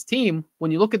back on this team.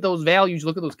 When you look at those values,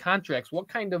 look at those contracts, what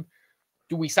kind of,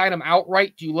 do we sign him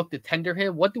outright? Do you look to tender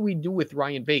him? What do we do with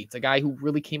Ryan Bates, a guy who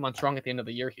really came on strong at the end of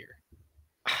the year here?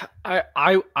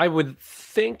 I would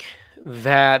think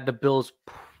that the Bills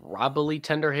probably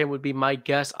tender him would be my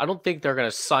guess. I don't think they're going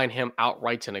to sign him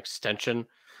outright to an extension.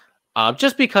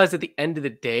 Just because at the end of the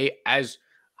day, as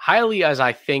highly as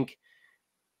I think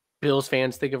Bills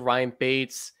fans think of Ryan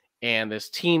Bates and this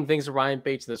team thinks of Ryan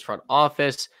Bates in this front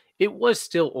office, it was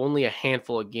still only a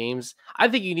handful of games. I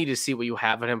think you need to see what you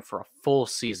have in him for a full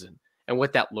season and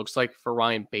what that looks like for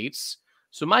Ryan Bates.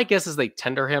 So my guess is they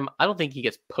tender him. I don't think he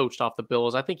gets poached off the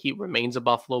Bills. I think he remains a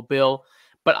Buffalo Bill,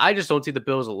 but I just don't see the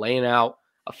Bills laying out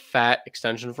a fat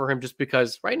extension for him just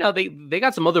because right now they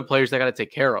got some other players they got to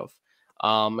take care of.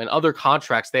 And other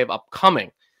contracts they have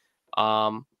upcoming.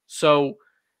 As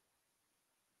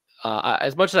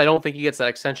much as I don't think he gets that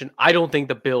extension, I don't think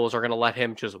the Bills are going to let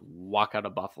him just walk out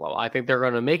of Buffalo. I think they're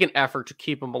going to make an effort to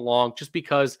keep him along just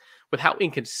because with how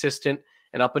inconsistent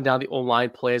and up and down the O-line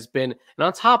play has been. And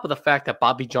on top of the fact that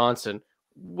Bobby Johnson,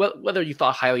 whether you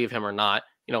thought highly of him or not,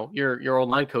 your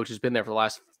O-line coach has been there for the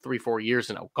last 3-4 years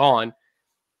and now gone.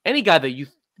 Any guy that you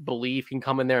believe can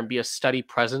come in there and be a steady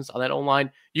presence on that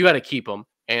O-line, you got to keep him.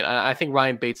 And I think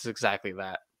Ryan Bates is exactly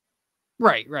that.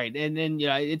 Right. And then,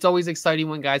 it's always exciting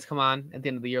when guys come on at the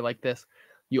end of the year like this.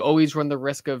 You always run the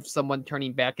risk of someone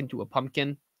turning back into a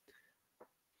pumpkin.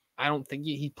 I don't think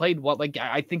he played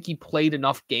I think he played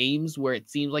enough games where it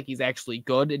seems like he's actually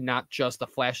good and not just a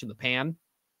flash in the pan.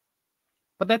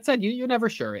 But that said, you're never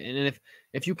sure. And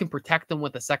if you can protect him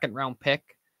with a second round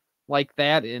pick like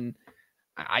that, and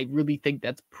I really think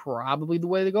that's probably the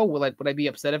way to go. Would I be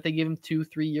upset if they give him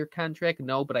 2-3 year contract?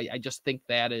 No, but I just think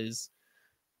that is.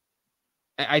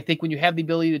 I think when you have the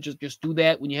ability to just do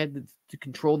that, when you had to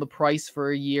control the price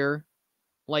for a year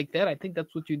like that, I think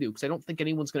that's what you do. Because I don't think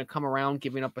anyone's going to come around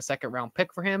giving up a second round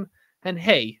pick for him. And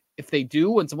hey, if they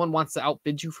do, and someone wants to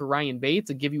outbid you for Ryan Bates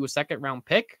and give you a second round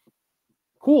pick,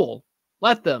 cool,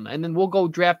 let them. And then we'll go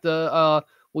draft we'll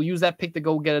use that pick to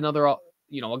go get another, a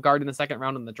guard in the second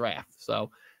round in the draft.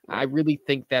 So I really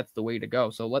think that's the way to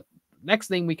go. So next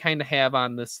thing we kind of have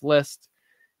on this list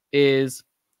is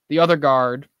the other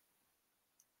guard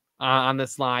on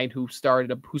this line who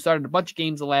started a bunch of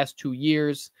games the last 2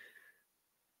 years.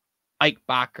 Ike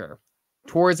Bacher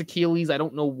tore his Achilles. I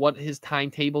don't know what his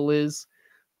timetable is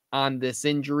on this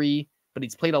injury, but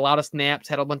he's played a lot of snaps,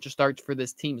 had a bunch of starts for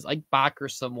this team. Is Ike Bacher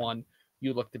someone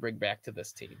you look to bring back to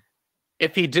this team?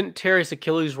 If he didn't tear his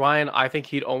Achilles, Ryan, I think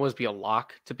he'd almost be a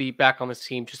lock to be back on this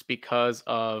team just because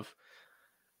of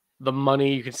the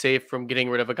money you can save from getting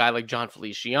rid of a guy like John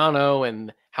Feliciano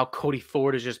and how Cody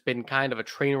Ford has just been kind of a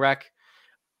train wreck.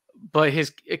 But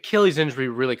his Achilles injury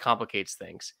really complicates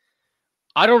things.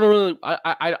 I don't really,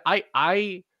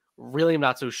 I really am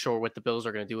not so sure what the Bills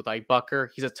are going to do with Ike Bacher.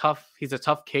 He's a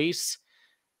tough case.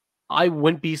 I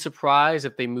wouldn't be surprised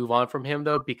if they move on from him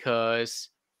though, because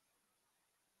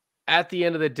at the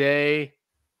end of the day,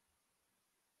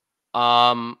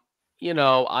 I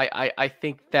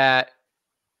think that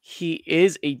he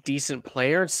is a decent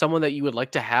player and someone that you would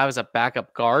like to have as a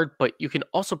backup guard, but you can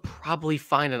also probably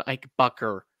find an Ike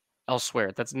Bacher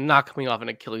elsewhere that's not coming off an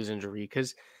Achilles injury,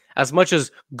 because as much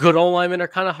as good O-linemen are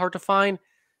kind of hard to find,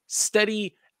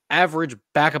 steady, average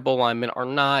backup O-linemen are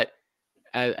not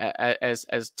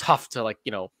as tough to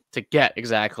to get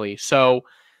exactly. So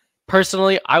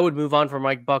personally, I would move on from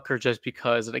Mike Bacher just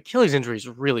because an Achilles injury is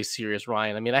really serious,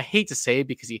 Ryan. I mean, I hate to say it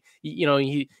because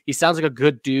he sounds like a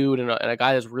good dude and a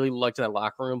guy that's really liked in that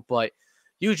locker room, but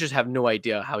you just have no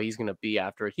idea how he's going to be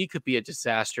after it. He could be a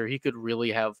disaster. He could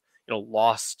really have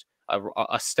lost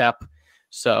a step.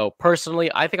 So personally,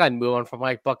 I think I'd move on from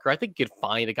Mike Bacher. I think you could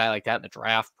find a guy like that in the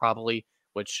draft probably,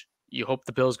 which you hope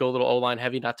the Bills go a little O-line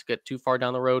heavy, not to get too far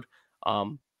down the road.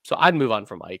 So I'd move on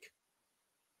from Mike.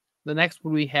 The next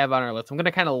one we have on our list, I'm going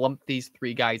to kind of lump these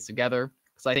three guys together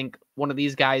because I think one of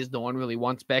these guys no one really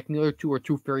wants back. And the other two are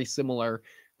very similar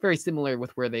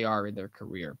with where they are in their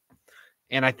career.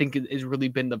 and I think it has really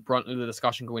been the brunt of the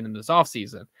discussion going into this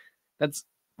offseason. That's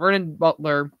Vernon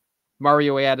Butler,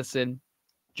 Mario Addison,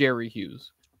 Jerry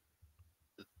Hughes.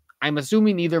 I'm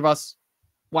assuming neither of us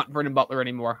want Vernon Butler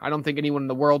anymore. I don't think anyone in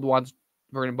the world wants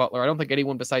Vernon Butler. I don't think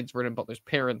anyone besides Vernon Butler's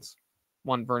parents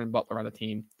want Vernon Butler on the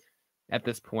team at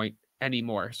this point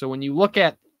anymore. So when you look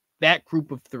at that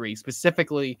group of three,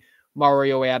 specifically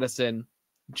Mario Addison,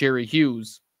 Jerry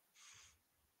Hughes,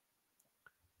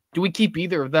 do we keep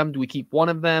either of them? Do we keep one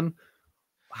of them?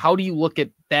 How do you look at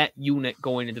that unit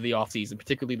going into the offseason,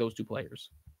 particularly those two players?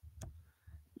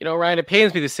 You know, Ryan, it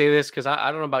pains me to say this because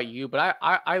I don't know about you, but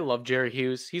I love Jerry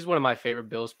Hughes. He's one of my favorite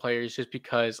Bills players just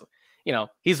because, you know,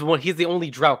 he's the only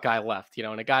drought guy left, you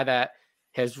know, and a guy that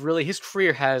has really, his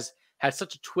career has had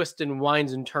such a twist and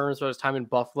winds and turns throughout his time in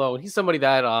Buffalo. And he's somebody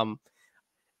that,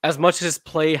 as much as his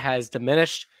play has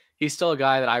diminished, he's still a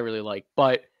guy that I really like.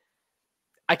 But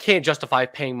I can't justify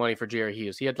paying money for Jerry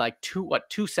Hughes. He had like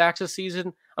two sacks this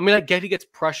season. I mean, I get he gets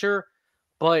pressure,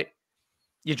 but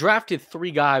you drafted three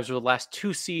guys over the last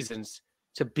 2 seasons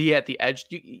to be at the edge.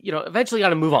 You know, eventually got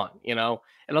to move on, you know.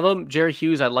 And although Jerry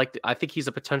Hughes, I think he's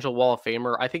a potential Wall of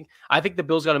Famer. I think the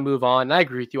Bills got to move on. And I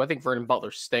agree with you. I think Vernon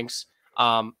Butler stinks.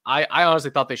 I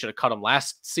honestly thought they should have cut him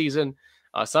last season.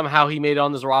 Somehow he made it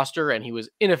on this roster, and he was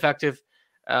ineffective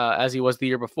as he was the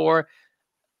year before.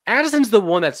 Addison's the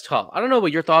one that's tough. I don't know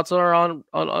what your thoughts are on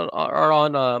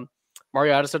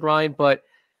Mario Addison, Ryan, but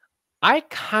I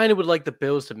kind of would like the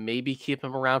Bills to maybe keep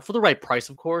him around for the right price,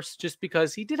 of course, just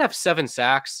because he did have 7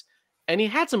 sacks and he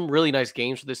had some really nice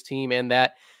games for this team. And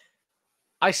that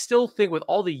I still think with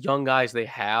all the young guys they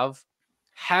have,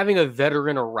 having a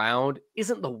veteran around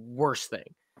isn't the worst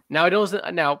thing. Now,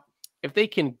 if they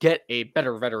can get a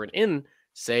better veteran in,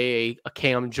 say a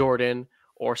Cam Jordan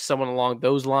or someone along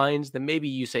those lines, then maybe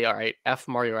you say, all right, F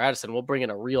Mario Addison, we'll bring in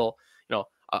a real, you know,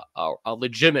 a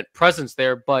legitimate presence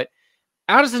there. But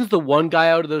Addison's the one guy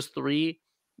out of those three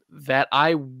that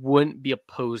I wouldn't be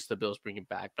opposed to the Bills bringing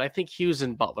back. But I think Hughes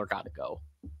and Butler got to go.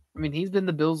 I mean,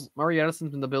 Mario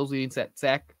Addison's been the Bills' leading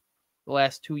sack the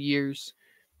last 2 years.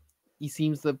 He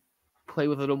seems to play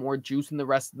with a little more juice than the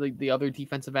rest of the other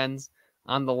defensive ends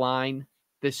on the line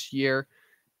this year.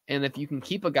 And if you can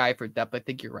keep a guy for depth, I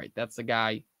think you're right. That's the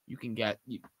guy you can get.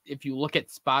 If you look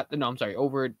at Spot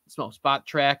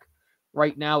Track,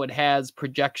 right now it has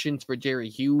projections for Jerry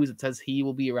Hughes. It says he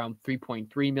will be around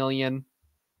 $3.3 million.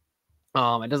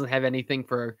 It doesn't have anything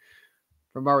for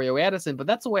Mario Addison, but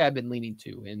that's the way I've been leaning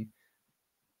to. And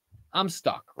I'm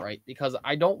stuck, right? Because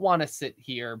I don't want to sit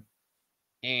here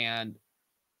and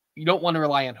you don't want to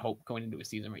rely on hope going into a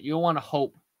season, right? You don't want to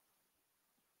hope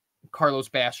Carlos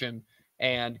Basham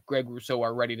and Greg Rousseau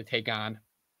are ready to take on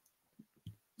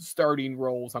starting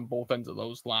roles on both ends of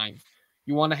those lines.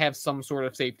 You want to have some sort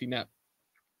of safety net.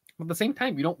 But at the same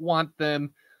time, you don't want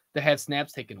them to have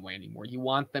snaps taken away anymore. You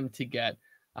want them to get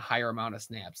a higher amount of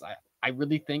snaps. I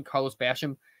really think Carlos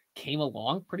Basham came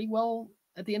along pretty well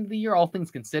at the end of the year, all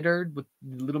things considered, with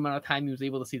the little amount of time he was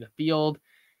able to see the field.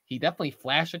 He definitely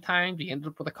flashed at times. He ended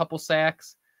up with a couple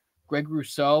sacks. Greg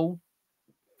Rousseau,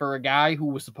 for a guy who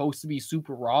was supposed to be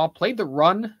super raw, played the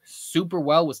run super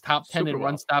well, was top 10 in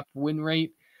run stop win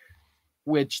rate,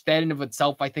 which that in of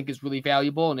itself I think is really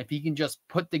valuable. And if he can just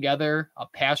put together a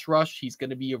pass rush, he's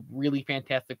going to be a really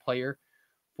fantastic player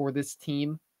for this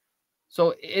team.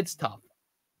 So it's tough.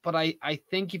 But I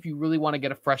think if you really want to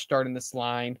get a fresh start in this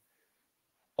line,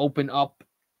 open up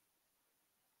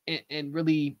and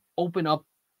really open up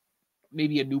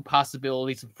maybe a new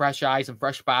possibility, some fresh eyes, some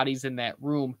fresh bodies in that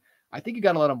room, I think you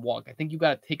got to let them walk. I think you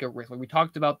got to take a risk. Like we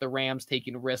talked about the Rams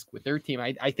taking a risk with their team.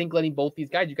 I think letting both these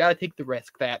guys, you got to take the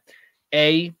risk that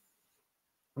A,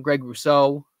 Greg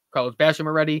Rousseau, Carlos Basham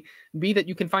are ready, B, that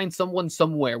you can find someone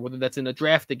somewhere, whether that's in a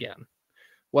draft again,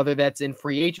 whether that's in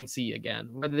free agency again,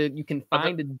 whether you can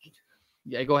find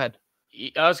yeah, go ahead.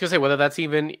 I was gonna say whether that's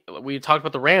even, we talked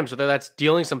about the Rams, whether that's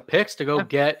dealing some picks to go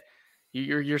get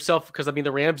yourself, because I mean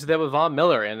the Rams did that with Von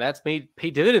Miller and that's pay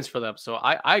dividends for them. So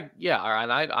I'm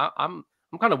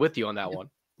kind of with you on that one.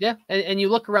 Yeah, and you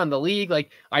look around the league,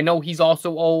 like I know he's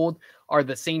also old. Are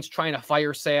the Saints trying to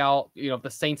fire sale? You know, if the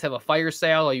Saints have a fire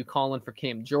sale, are you calling for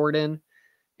Cam Jordan?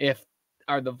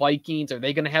 Are the Vikings, are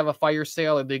they going to have a fire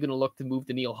sale? Are they going to look to move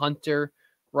to Neil Hunter?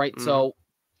 Right. Mm-hmm.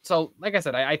 So like I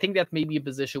said, I think that's maybe a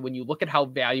position when you look at how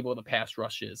valuable the pass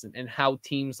rush is and how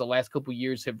teams the last couple of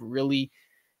years have really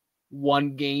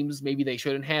won games maybe they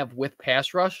shouldn't have with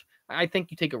pass rush. I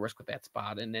think you take a risk with that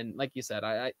spot. And then, like you said,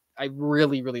 I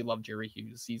really, really love Jerry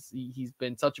Hughes. He's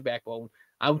been such a backbone.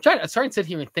 I'm starting to sit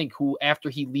here and think who, after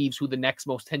he leaves, who the next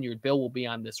most tenured Bill will be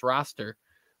on this roster.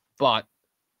 But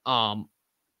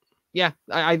Yeah,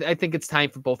 I think it's time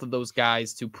for both of those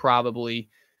guys to probably,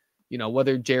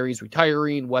 whether Jerry's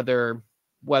retiring, whether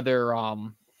he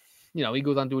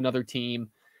goes on to another team,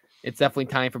 it's definitely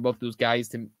time for both those guys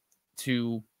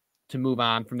to move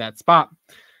on from that spot.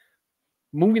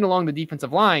 Moving along the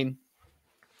defensive line,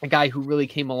 a guy who really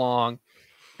came along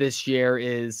this year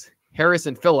is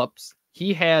Harrison Phillips.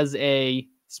 He has a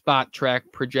spot track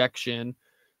projection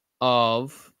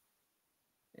of,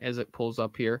 as it pulls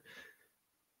up here,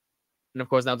 and of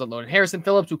course now it's unloading. Harrison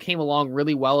Phillips, who came along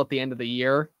really well at the end of the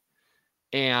year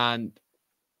and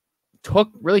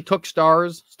took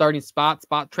stars starting spot.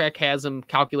 Spot track has him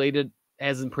calculated,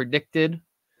 has him predicted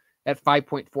at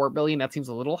 $5.4 billion. That seems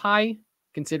a little high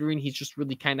considering he's just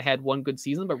really kind of had one good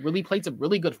season, but really played some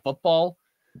really good football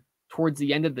towards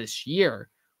the end of this year.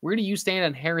 Where do you stand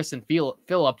on Harrison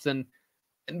Phillips? And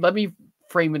let me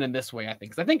frame it in this way, I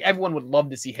think, because I think everyone would love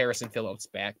to see Harrison Phillips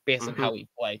back based on how he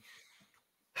play.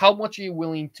 How much are you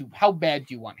willing to, how bad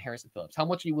do you want Harrison Phillips? How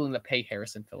much are you willing to pay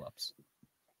Harrison Phillips?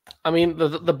 I mean,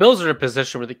 the Bills are in a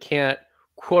position where they can't,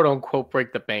 quote unquote,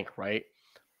 break the bank, right?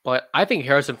 But I think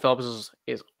Harrison Phillips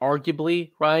is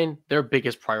arguably, Ryan, their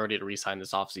biggest priority to re-sign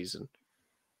this offseason.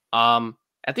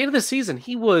 At the end of the season,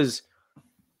 he was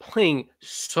playing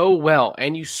so well,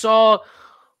 and you saw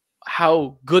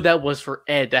how good that was for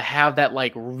Ed to have that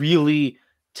really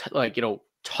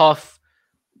tough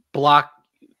block.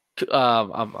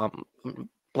 I'm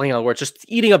blanking on the word, just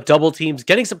eating up double teams,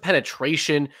 getting some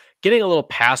penetration, getting a little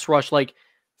pass rush. Like,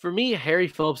 for me, Harry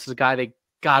Phillips is a guy they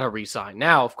gotta re-sign.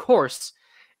 Now, of course,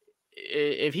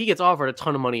 if he gets offered a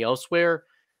ton of money elsewhere,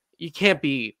 you can't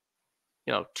be,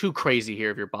 too crazy here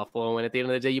if you're Buffalo. And at the end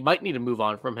of the day, you might need to move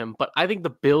on from him. But I think the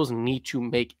Bills need to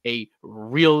make a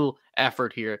real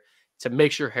effort here to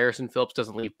make sure Harrison Phillips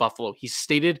doesn't leave Buffalo. He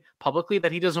stated publicly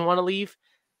that he doesn't want to leave.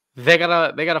 They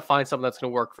gotta find something that's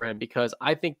gonna work for him, because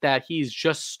I think that he's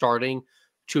just starting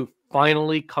to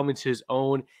finally come into his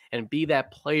own and be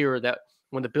that player that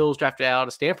when the Bills drafted out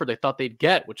of Stanford, they thought they'd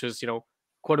get, which is,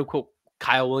 quote unquote,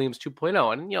 Kyle Williams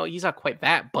 2.0. And, he's not quite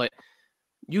that, but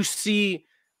you see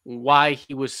why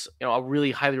he was, a really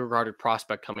highly regarded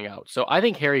prospect coming out. So I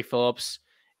think Harry Phillips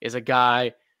is a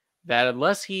guy that,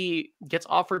 unless he gets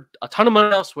offered a ton of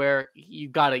money elsewhere, you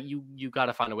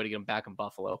gotta find a way to get him back in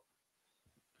Buffalo.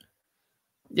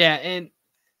 Yeah, and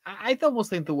I almost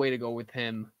think the way to go with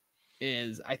him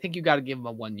is, I think you got to give him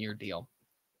a 1-year deal,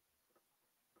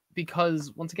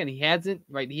 because once again, he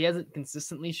hasn't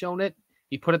consistently shown it.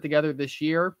 He put it together this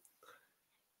year,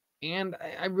 and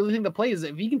I really think the play is,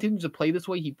 if he continues to play this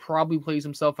way, he probably plays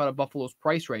himself out of Buffalo's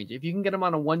price range. If you can get him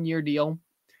on a 1-year deal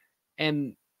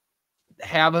and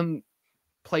have him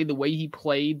play the way he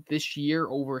played this year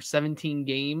over 17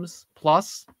 games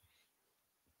plus,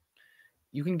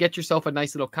 you can get yourself a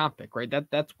nice little comp pick, right?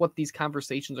 That's what these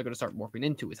conversations are going to start morphing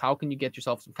into, is how can you get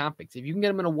yourself some comp picks? If you can get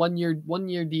him in a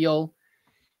 1-year deal,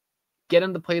 get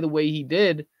him to play the way he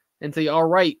did, and say, all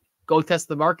right, go test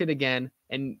the market again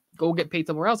and go get paid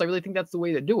somewhere else. I really think that's the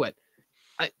way to do it.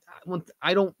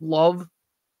 I don't love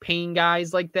paying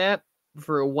guys like that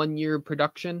for a 1-year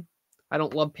production. I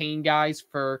don't love paying guys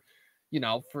for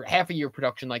half a year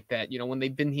production like that, when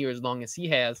they've been here as long as he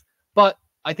has. But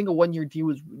I think a 1-year deal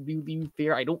is really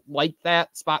fair. I don't like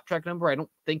that spot track number. I don't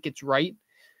think it's right.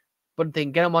 But if they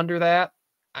can get him under that,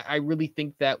 I really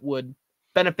think that would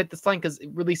benefit this line, because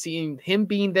really seeing him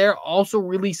being there also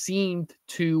really seemed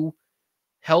to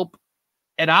help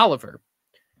Ed Oliver.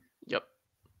 Yep.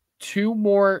 Two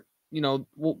more,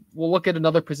 we'll look at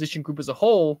another position group as a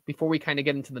whole before we kind of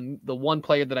get into the one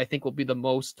player that I think will be the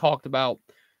most talked about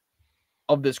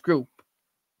of this group.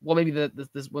 Well, maybe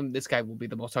this guy will be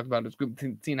the most talked about in this group,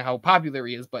 seeing how popular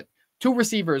he is. But 2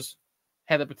 receivers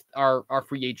are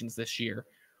free agents this year.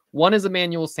 One is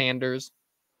Emmanuel Sanders.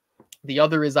 The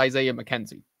other is Isaiah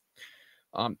McKenzie.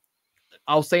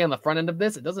 I'll say on the front end of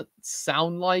this, it doesn't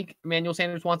sound like Emmanuel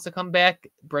Sanders wants to come back.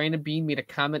 Brandon Beane made a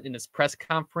comment in his press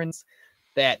conference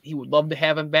that he would love to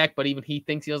have him back, but even he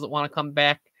thinks he doesn't want to come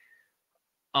back.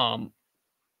 And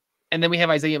then we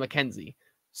have Isaiah McKenzie.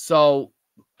 So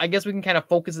I guess we can kind of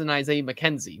focus on Isaiah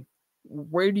McKenzie.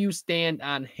 Where do you stand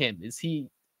on him?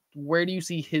 Where do you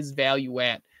see his value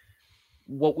at?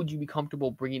 What would you be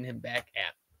comfortable bringing him back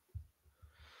at?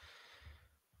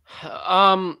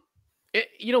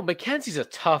 McKenzie's a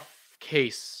tough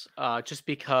case, just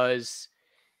because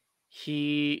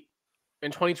he,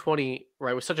 in 2020,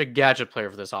 right, was such a gadget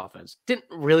player for this offense. Didn't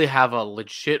really have a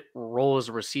legit role as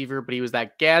a receiver, but he was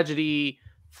that gadgety,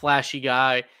 flashy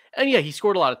guy. And yeah, he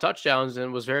scored a lot of touchdowns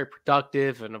and was very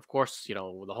productive. And of course, the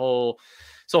whole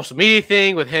social media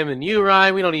thing with him and you,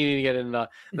 Ryan, we don't need to get into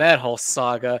that whole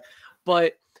saga.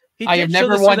 But he I have did show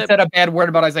never this year once that. said a bad word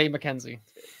about Isaiah McKenzie.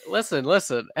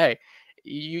 Listen. Hey,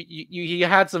 you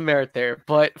had some merit there,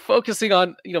 but focusing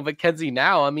on McKenzie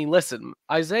now. I mean, listen,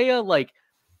 Isaiah, like,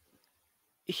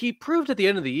 he proved at the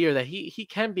end of the year that he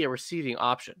can be a receiving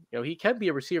option. He can be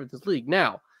a receiver in this league.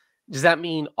 Now, does that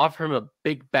mean offer him a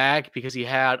big bag because he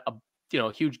had a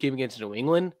huge game against New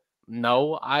England?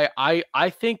 No,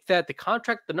 I think that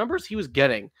the numbers he was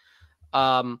getting,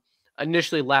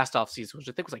 initially last offseason, which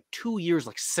I think was like 2 years,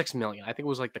 like 6 million. I think it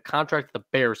was like the contract the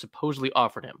Bears supposedly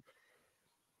offered him.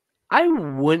 I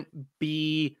wouldn't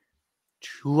be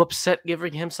too upset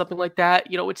giving him something like that.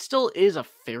 It still is a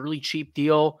fairly cheap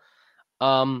deal.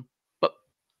 But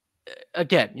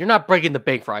again, you're not breaking the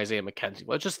bank for Isaiah McKenzie.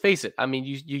 Let's just face it. I mean,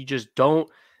 you just don't.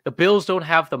 The Bills don't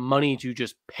have the money to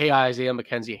just pay Isaiah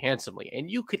McKenzie handsomely, and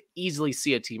you could easily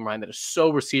see a team, Ryan, that is so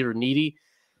receiver needy,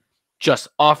 just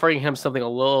offering him something a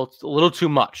little too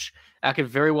much. That could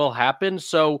very well happen.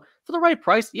 So for the right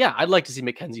price, yeah, I'd like to see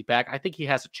McKenzie back. I think he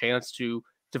has a chance to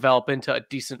develop into a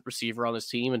decent receiver on this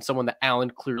team and someone that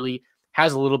Allen clearly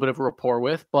has a little bit of a rapport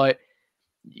with. But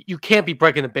you can't be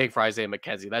breaking the bank for Isaiah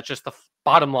McKenzie. That's just the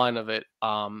bottom line of it.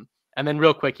 And then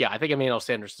real quick, yeah, I think Emmanuel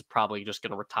Sanders is probably just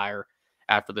going to retire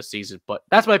after the season. But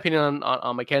that's my opinion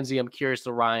on McKenzie. I'm curious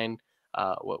to Ryan,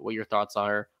 what your thoughts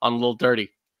are on Lil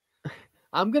Dirty.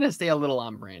 I'm going to stay a little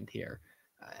on brand here.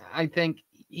 I think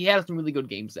he had some really good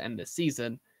games to end this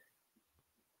season.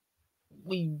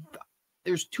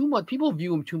 There's too much. People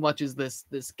view him too much as this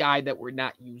guy that we're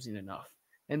not using enough.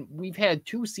 And we've had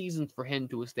 2 seasons for him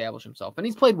to establish himself. And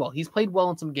he's played well. He's played well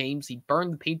in some games. He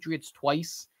burned the Patriots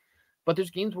twice. But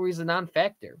there's games where he's a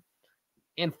non-factor.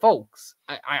 And folks,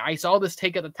 I saw this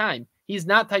take at the time. He's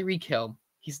not Tyreek Hill.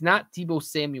 He's not Deebo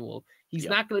Samuel. He's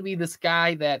not going to be this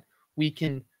guy that we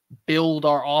can build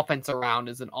our offense around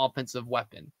as an offensive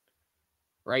weapon,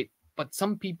 right? But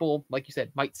some people, like you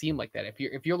said, might see him like that.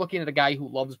 If you're looking at a guy who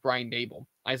loves Brian Dable,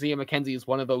 Isaiah McKenzie is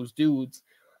one of those dudes,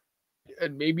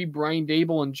 and maybe Brian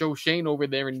Dable and Joe Shane over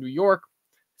there in New York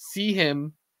see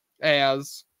him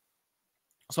as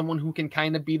someone who can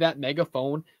kind of be that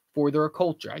megaphone for their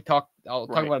culture. I'll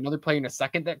talk about another player in a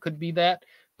second that could be that,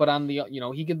 but on the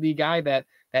he could be a guy that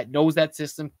knows that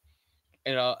system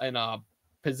in a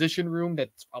position room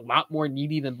that's a lot more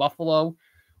needy than Buffalo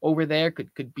over there,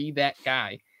 could be that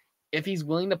guy. If he's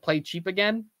willing to play cheap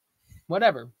again,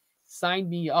 whatever, sign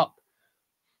me up.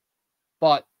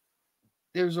 But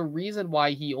there's a reason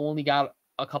why he only got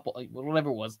a couple, whatever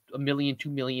it was, $1 million,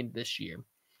 $2 million this year.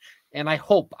 And I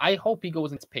hope he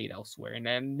goes and gets paid elsewhere. And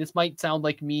then this might sound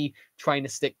like me trying to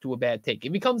stick to a bad take.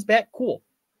 If he comes back, cool.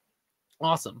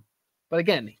 Awesome. But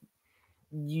again,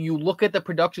 you look at the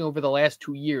production over the last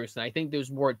 2 years, and I think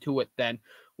there's more to it than,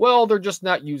 well, they're just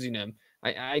not using him.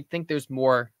 I think there's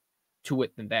more to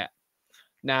it than that.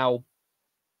 Now,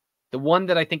 the one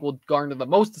that I think will garner the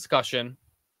most discussion,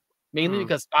 mainly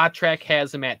because SpotTrack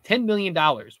has him at $10 million,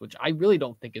 which I really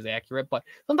don't think is accurate, but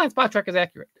sometimes SpotTrack is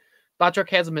accurate. SpotTrack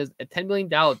has him at $10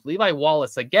 million. Levi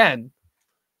Wallace, again,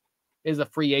 is a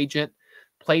free agent,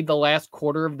 played the last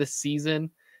quarter of the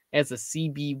season as a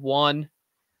CB1.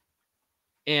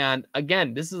 And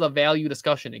again, this is a value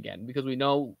discussion again, because we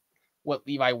know what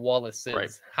Levi Wallace is.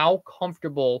 Right. How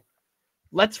comfortable,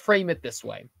 let's frame it this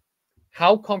way.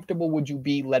 How comfortable would you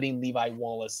be letting Levi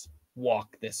Wallace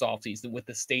walk this offseason with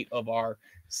the state of our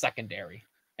secondary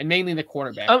and mainly the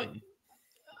cornerback room?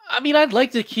 I mean, I'd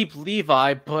like to keep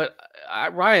Levi, but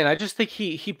Ryan, I just think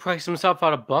he priced himself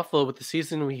out of Buffalo with the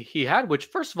season he had, which,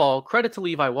 first of all, credit to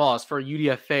Levi Wallace for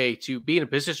UDFA to be in a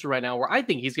position right now where I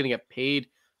think he's going to get paid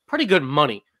pretty good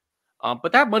money.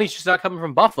 But that money's just not coming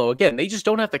from Buffalo. Again, they just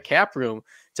don't have the cap room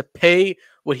to pay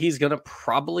what he's going to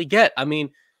probably get. I mean,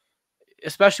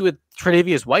 especially with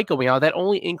Tre'Davious White going out, that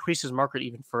only increases market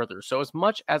even further. So as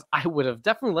much as I would have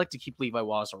definitely liked to keep Levi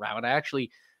Wallace around, I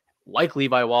actually like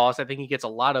Levi Wallace. I think he gets a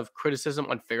lot of criticism,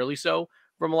 unfairly so,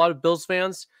 from a lot of Bills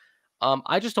fans.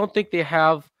 I just don't think they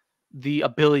have the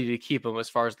ability to keep him as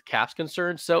far as the cap's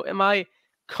concerned. So am I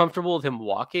comfortable with him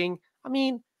walking? I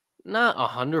mean, not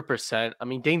 100%. I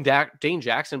mean, Dane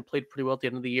Jackson played pretty well at the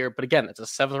end of the year, but again, it's a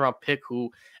 7th-round pick who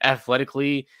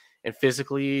athletically and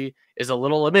physically is a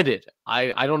little limited.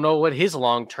 I don't know what his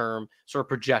long-term sort of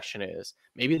projection is.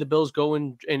 Maybe the Bills go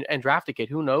and draft a kid.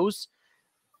 Who knows?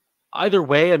 Either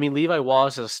way, I mean, Levi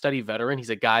Wallace is a steady veteran. He's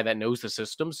a guy that knows the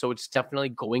system, so it's definitely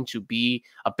going to be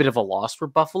a bit of a loss for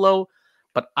Buffalo,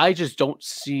 but I just don't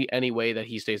see any way that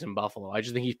he stays in Buffalo. I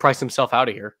just think he's priced himself out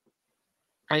of here.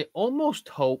 I almost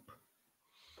hope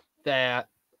that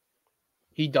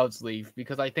he does leave,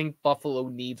 because I think Buffalo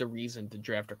needs a reason to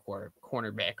draft a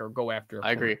cornerback or go after a cornerback.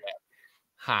 I agree.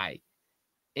 High.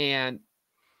 And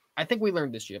I think we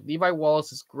learned this year. Levi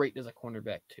Wallace is great as a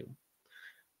cornerback too,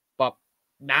 but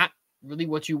not really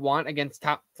what you want against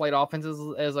top flight offenses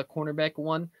as a cornerback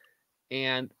one.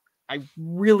 And I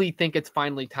really think it's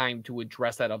finally time to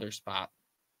address that other spot.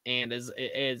 And as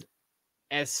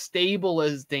stable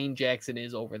as Dane Jackson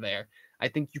is over there, I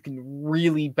think you can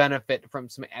really benefit from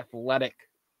some athletic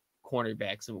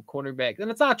cornerbacks.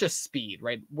 And it's not just speed,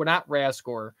 right? We're not RASC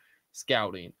or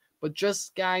scouting, but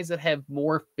just guys that have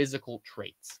more physical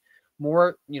traits,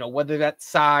 more, whether that's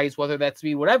size, whether that's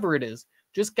speed, whatever it is,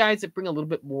 just guys that bring a little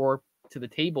bit more to the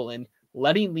table. And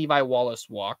letting Levi Wallace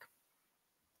walk,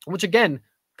 which again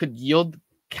could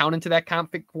count into that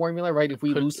comp pick formula, right? If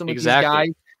we lose some of these guys,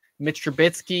 Mitch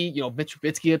Trubisky, Mitch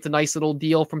Trubisky gets a nice little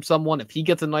deal from someone. If he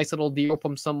gets a nice little deal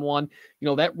from someone,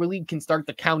 that really can start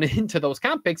to count into those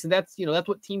comp picks. And that's, that's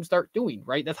what teams start doing,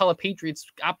 right? That's how the Patriots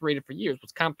operated for years,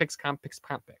 was comp picks.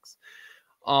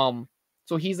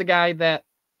 So he's a guy that,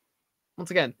 once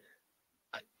again,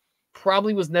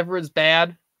 probably was never as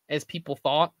bad as people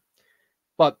thought,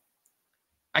 but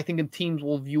I think the teams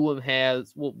will view him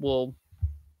as, will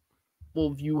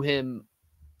view him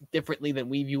differently than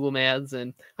we view him as,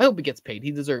 and I hope he gets paid.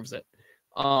 He deserves it.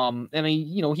 And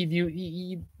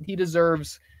he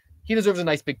deserves a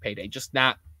nice big payday, just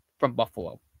not from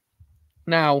Buffalo.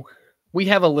 Now, we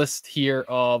have a list here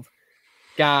of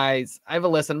guys. I have a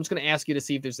list. I'm just going to ask you to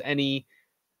see if there's any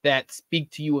that speak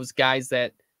to you as guys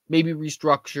that maybe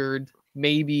restructured,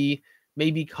 maybe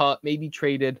cut, maybe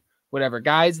traded, whatever.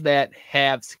 Guys that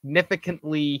have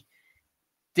significantly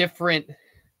different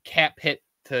cap hit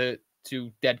to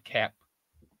dead cap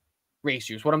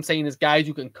ratios. What I'm saying is guys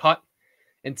you can cut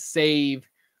and save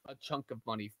a chunk of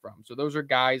money from. So those are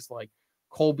guys like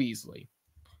Cole Beasley.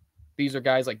 These are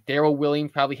guys like Darrell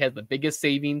Williams, probably has the biggest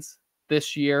savings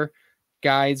this year.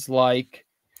 Guys like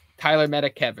Tyler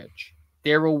Medikevich,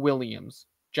 Darrell Williams,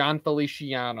 John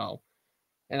Feliciano,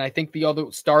 and I think the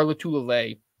other Star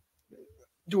Latulele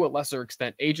to a lesser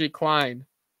extent, AJ Klein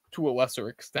to a lesser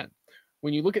extent.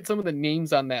 When you look at some of the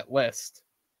names on that list,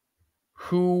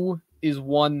 who's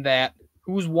one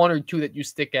or two that you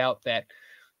stick out that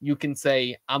you can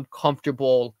say, I'm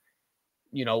comfortable,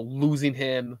 losing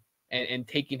him and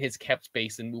taking his cap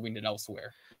space and moving it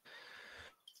elsewhere?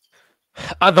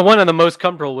 The one I'm the most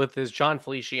comfortable with is John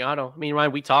Feliciano. I mean,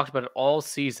 Ryan, we talked about it all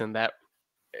season that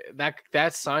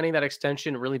signing that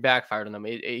extension really backfired on him.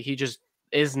 He just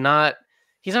is not.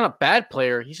 He's not a bad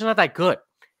player. He's just not that good.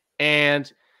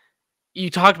 And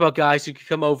you talked about guys who could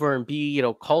come over and be,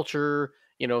 culture,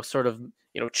 sort of,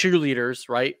 cheerleaders,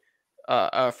 right?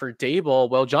 For Daboll.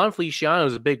 Well, John Feliciano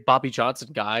is a big Bobby Johnson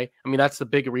guy. I mean, that's the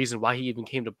big reason why he even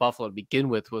came to Buffalo to begin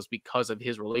with, was because of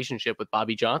his relationship with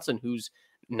Bobby Johnson, who's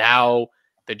now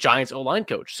the Giants O-line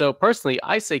coach. So personally,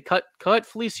 I say cut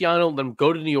Feliciano, let him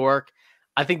go to New York.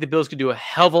 I think the Bills could do a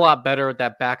hell of a lot better at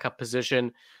that backup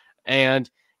position. And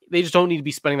they just don't need to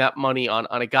be spending that money on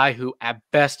a guy who at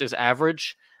best is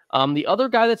average. The other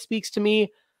guy that speaks to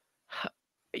me,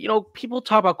 people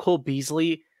talk about Cole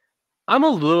Beasley. I'm a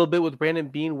little bit with Brandon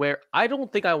Beane, where I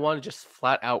don't think I want to just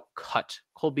flat out cut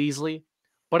Cole Beasley,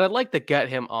 but I'd like to get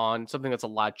him on something that's a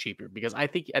lot cheaper, because I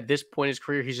think at this point in his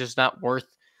career, he's just not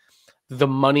worth the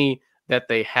money that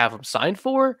they have him signed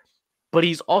for, but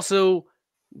he's also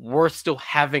worth still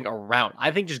having around.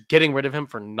 I think just getting rid of him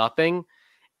for nothing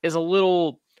is a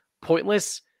little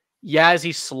pointless. Yeah, is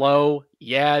he slow?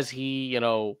 Yeah, is he,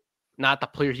 not the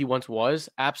player he once was?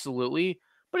 Absolutely.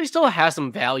 But he still has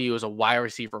some value as a wide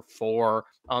receiver 4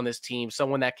 on this team.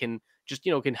 Someone that can just,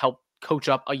 can help coach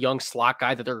up a young slot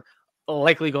guy that they're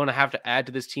likely going to have to add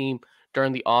to this team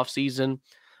during the offseason.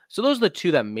 So those are the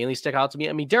two that mainly stick out to me.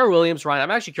 I mean, Darrell Williams, Ryan,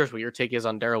 I'm actually curious what your take is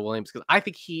on Darrell Williams, because I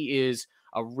think he is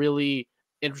a really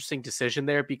interesting decision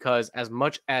there, because as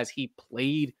much as he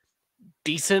played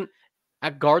decent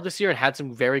at guard this year and had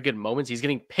some very good moments, he's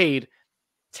getting paid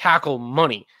tackle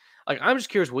money. Like, I'm just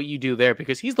curious what you do there,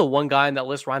 because he's the one guy in that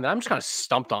list, Ryan, that I'm just kind of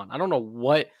stumped on. I don't know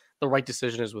what the right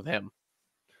decision is with him.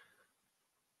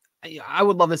 I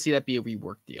would love to see that be a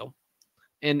rework deal.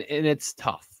 And it's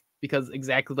tough, because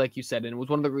exactly like you said, and it was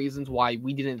one of the reasons why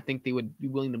we didn't think they would be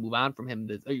willing to move on from him,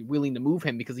 willing to move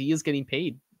him, because he is getting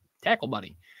paid tackle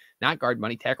money, not guard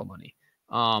money, tackle money.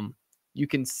 You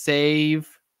can save,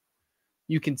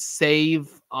 I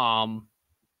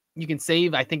think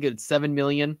it's $7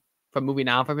 million from moving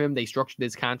on from him. They structured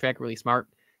his contract really smart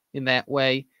in that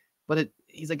way. But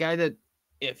he's a guy that,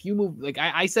 if you move, like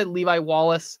I said, Levi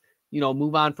Wallace,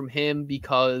 move on from him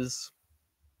because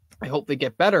I hope they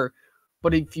get better.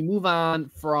 But if you move on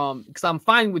from, because I'm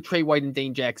fine with Trey White and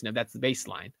Dane Jackson, if that's the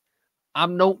baseline. I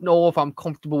don't know if I'm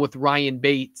comfortable with Ryan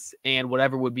Bates and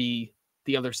whatever would be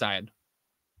the other side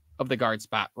of the guard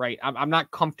spot, right? I'm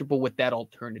not comfortable with that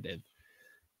alternative.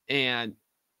 And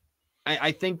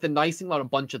I think the nice thing about a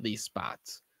bunch of these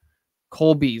spots,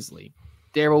 Cole Beasley,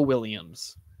 Darrell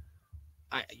Williams,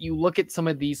 you look at some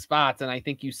of these spots and I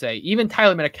think you say, even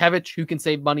Tyler Matakevich, who can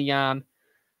save money on,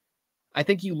 I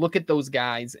think you look at those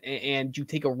guys and you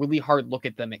take a really hard look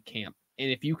at them at camp.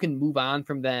 And if you can move on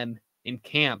from them in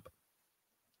camp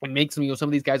and make some, some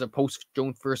of these guys are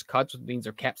post-Jones first cuts, which means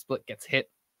their cap split gets hit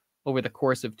over the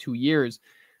course of 2 years.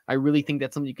 I really think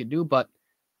that's something you could do. But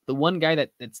the one guy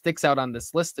that sticks out on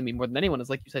this list to me more than anyone is,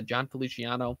 like you said, John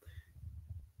Feliciano.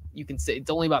 You can say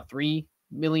it's only about $3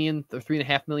 million or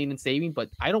 $3.5 million in saving, but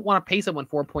I don't want to pay someone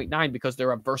 4.9 because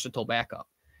they're a versatile backup.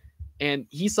 And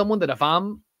he's someone that if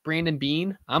I'm Brandon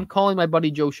Beane, I'm calling my buddy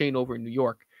Joe Shane over in New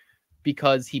York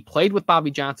because he played with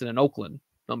Bobby Johnson in Oakland,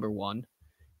 number one.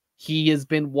 He has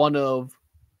been one of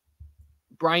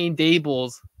Brian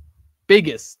Dable's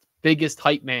biggest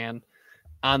hype man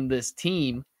on this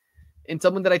team, and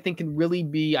someone that I think can really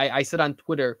be, I said on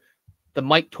Twitter, what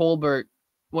Mike Tolbert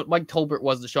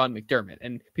was to Sean McDermott.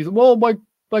 And people, well, Mike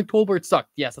Tolbert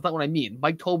sucked. Yes, that's not what I mean.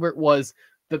 Mike Tolbert was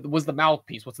the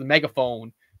mouthpiece, was the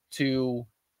megaphone to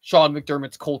Sean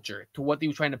McDermott's culture, to what he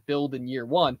was trying to build in year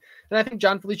one. And I think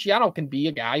John Feliciano can be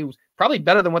a guy who's probably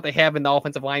better than what they have in the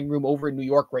offensive line room over in New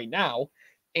York right now,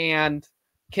 and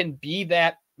can be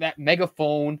that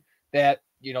megaphone, that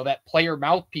player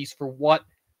mouthpiece for what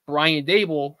Brian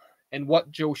Dable and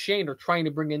what Joe Shane are trying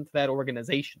to bring into that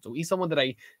organization. So he's someone that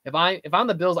if I'm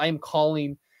the Bills, I am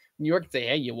calling New York and say,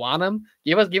 hey, you want him?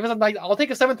 Give us a nice, I'll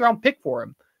take a 7th round pick for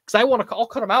him. Because I'll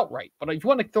cut him outright. But if you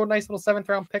want to throw a nice little 7th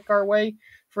round pick our way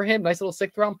for him, nice little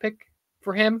 6th round pick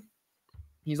for him,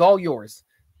 he's all yours.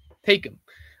 Take him.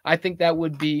 I think that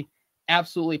would be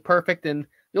absolutely perfect. And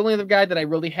the only other guy that I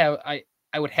really have, I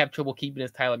would have trouble keeping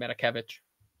is Tyler Matakevich,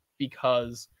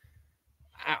 because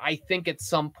I think at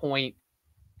some point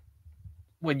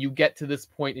when you get to this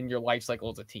point in your life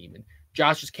cycle as a team, and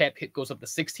Josh's cap hit goes up to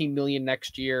 $16 million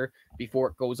next year before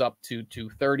it goes up to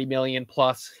 $30 million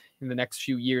plus in the next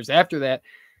few years after that.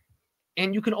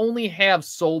 And you can only have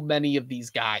so many of these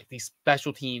guys, these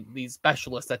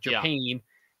specialists that you're paying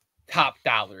top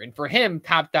dollar. And for him,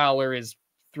 top dollar is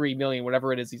 $3 million,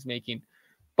 whatever it is he's making.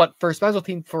 But for a special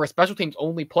teams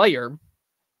only player,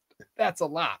 that's a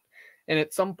lot. And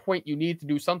at some point you need to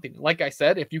do something. Like I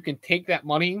said, if you can take that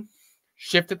money,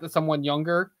 shift it to someone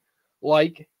younger,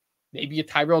 like maybe a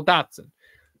Tyrell Dotson,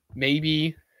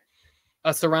 maybe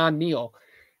a Saran Neal,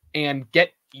 and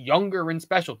get younger in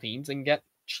special teams and get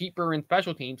cheaper in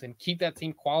special teams and keep that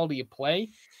same quality of play,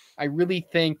 I really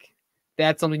think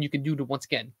that's something you can do to, once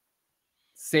again,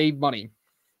 save money.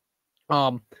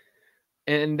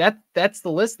 And that's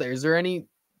the list there. Is there any,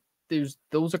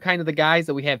 those are kind of the guys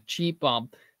that we have cheap,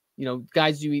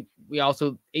 guys we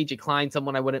also, AJ Klein,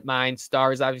 someone I wouldn't mind.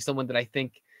 Star is obviously someone that I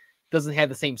think doesn't have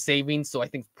the same savings, so I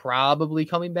think probably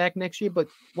coming back next year. But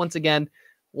once again,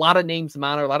 a lot of names to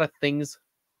monitor, a lot of things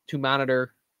to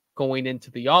monitor going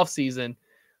into the offseason.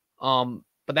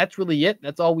 But that's really it.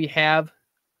 That's all we have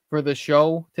for the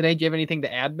show today. Do you have anything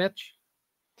to add, Mitch?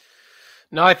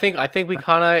 No, I think we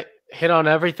kind of hit on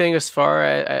everything as far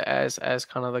as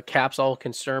kind of the Caps all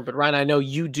concerned. But Ryan, I know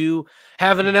you do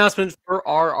have an announcement for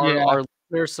our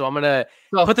listeners, so I'm gonna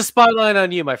put the spotlight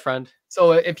on you, my friend.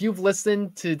 So if you've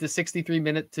listened to the 63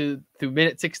 minute through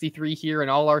minute 63 here in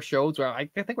all our shows, where I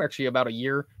think we're actually about a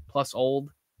year plus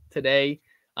old today,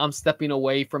 I'm stepping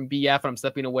away from BF and I'm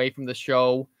stepping away from the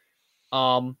show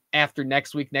after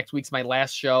next week. Next week's my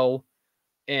last show,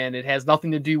 and it has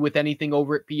nothing to do with anything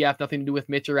over at BF, nothing to do with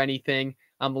Mitch or anything.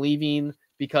 I'm leaving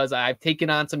because I've taken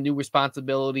on some new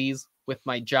responsibilities with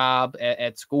my job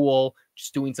at school,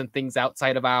 just doing some things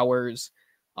outside of hours.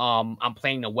 I'm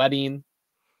planning a wedding,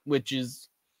 which is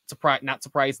not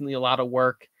surprisingly a lot of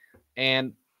work.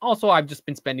 And also I've just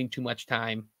been spending too much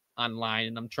time online,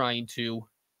 and I'm trying to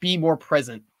be more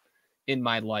present in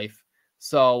my life.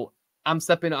 So I'm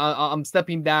stepping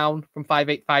down from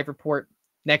 585 Report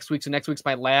next week. So next week's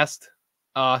my last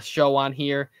show on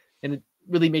here, and it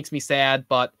really makes me sad,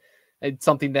 but it's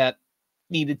something that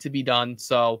needed to be done.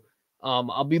 So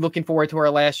I'll be looking forward to our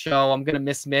last show. I'm going to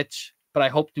miss Mitch, but I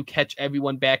hope to catch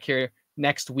everyone back here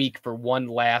next week for one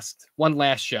last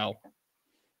show.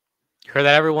 You heard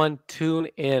that, everyone? Tune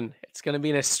in. It's going to be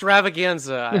an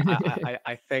extravaganza,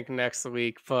 I think, next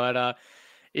week. But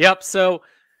yep. So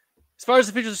as far as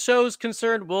the future of the show is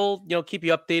concerned, we'll keep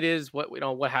you updated as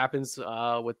what happens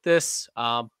with this.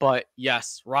 But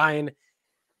yes, Ryan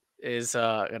is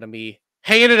going to be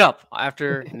hanging it up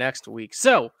after next week.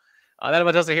 So that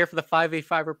about does it here for the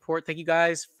 585 Report. Thank you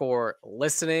guys for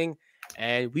listening,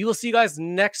 and we will see you guys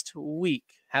next week.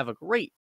 Have a great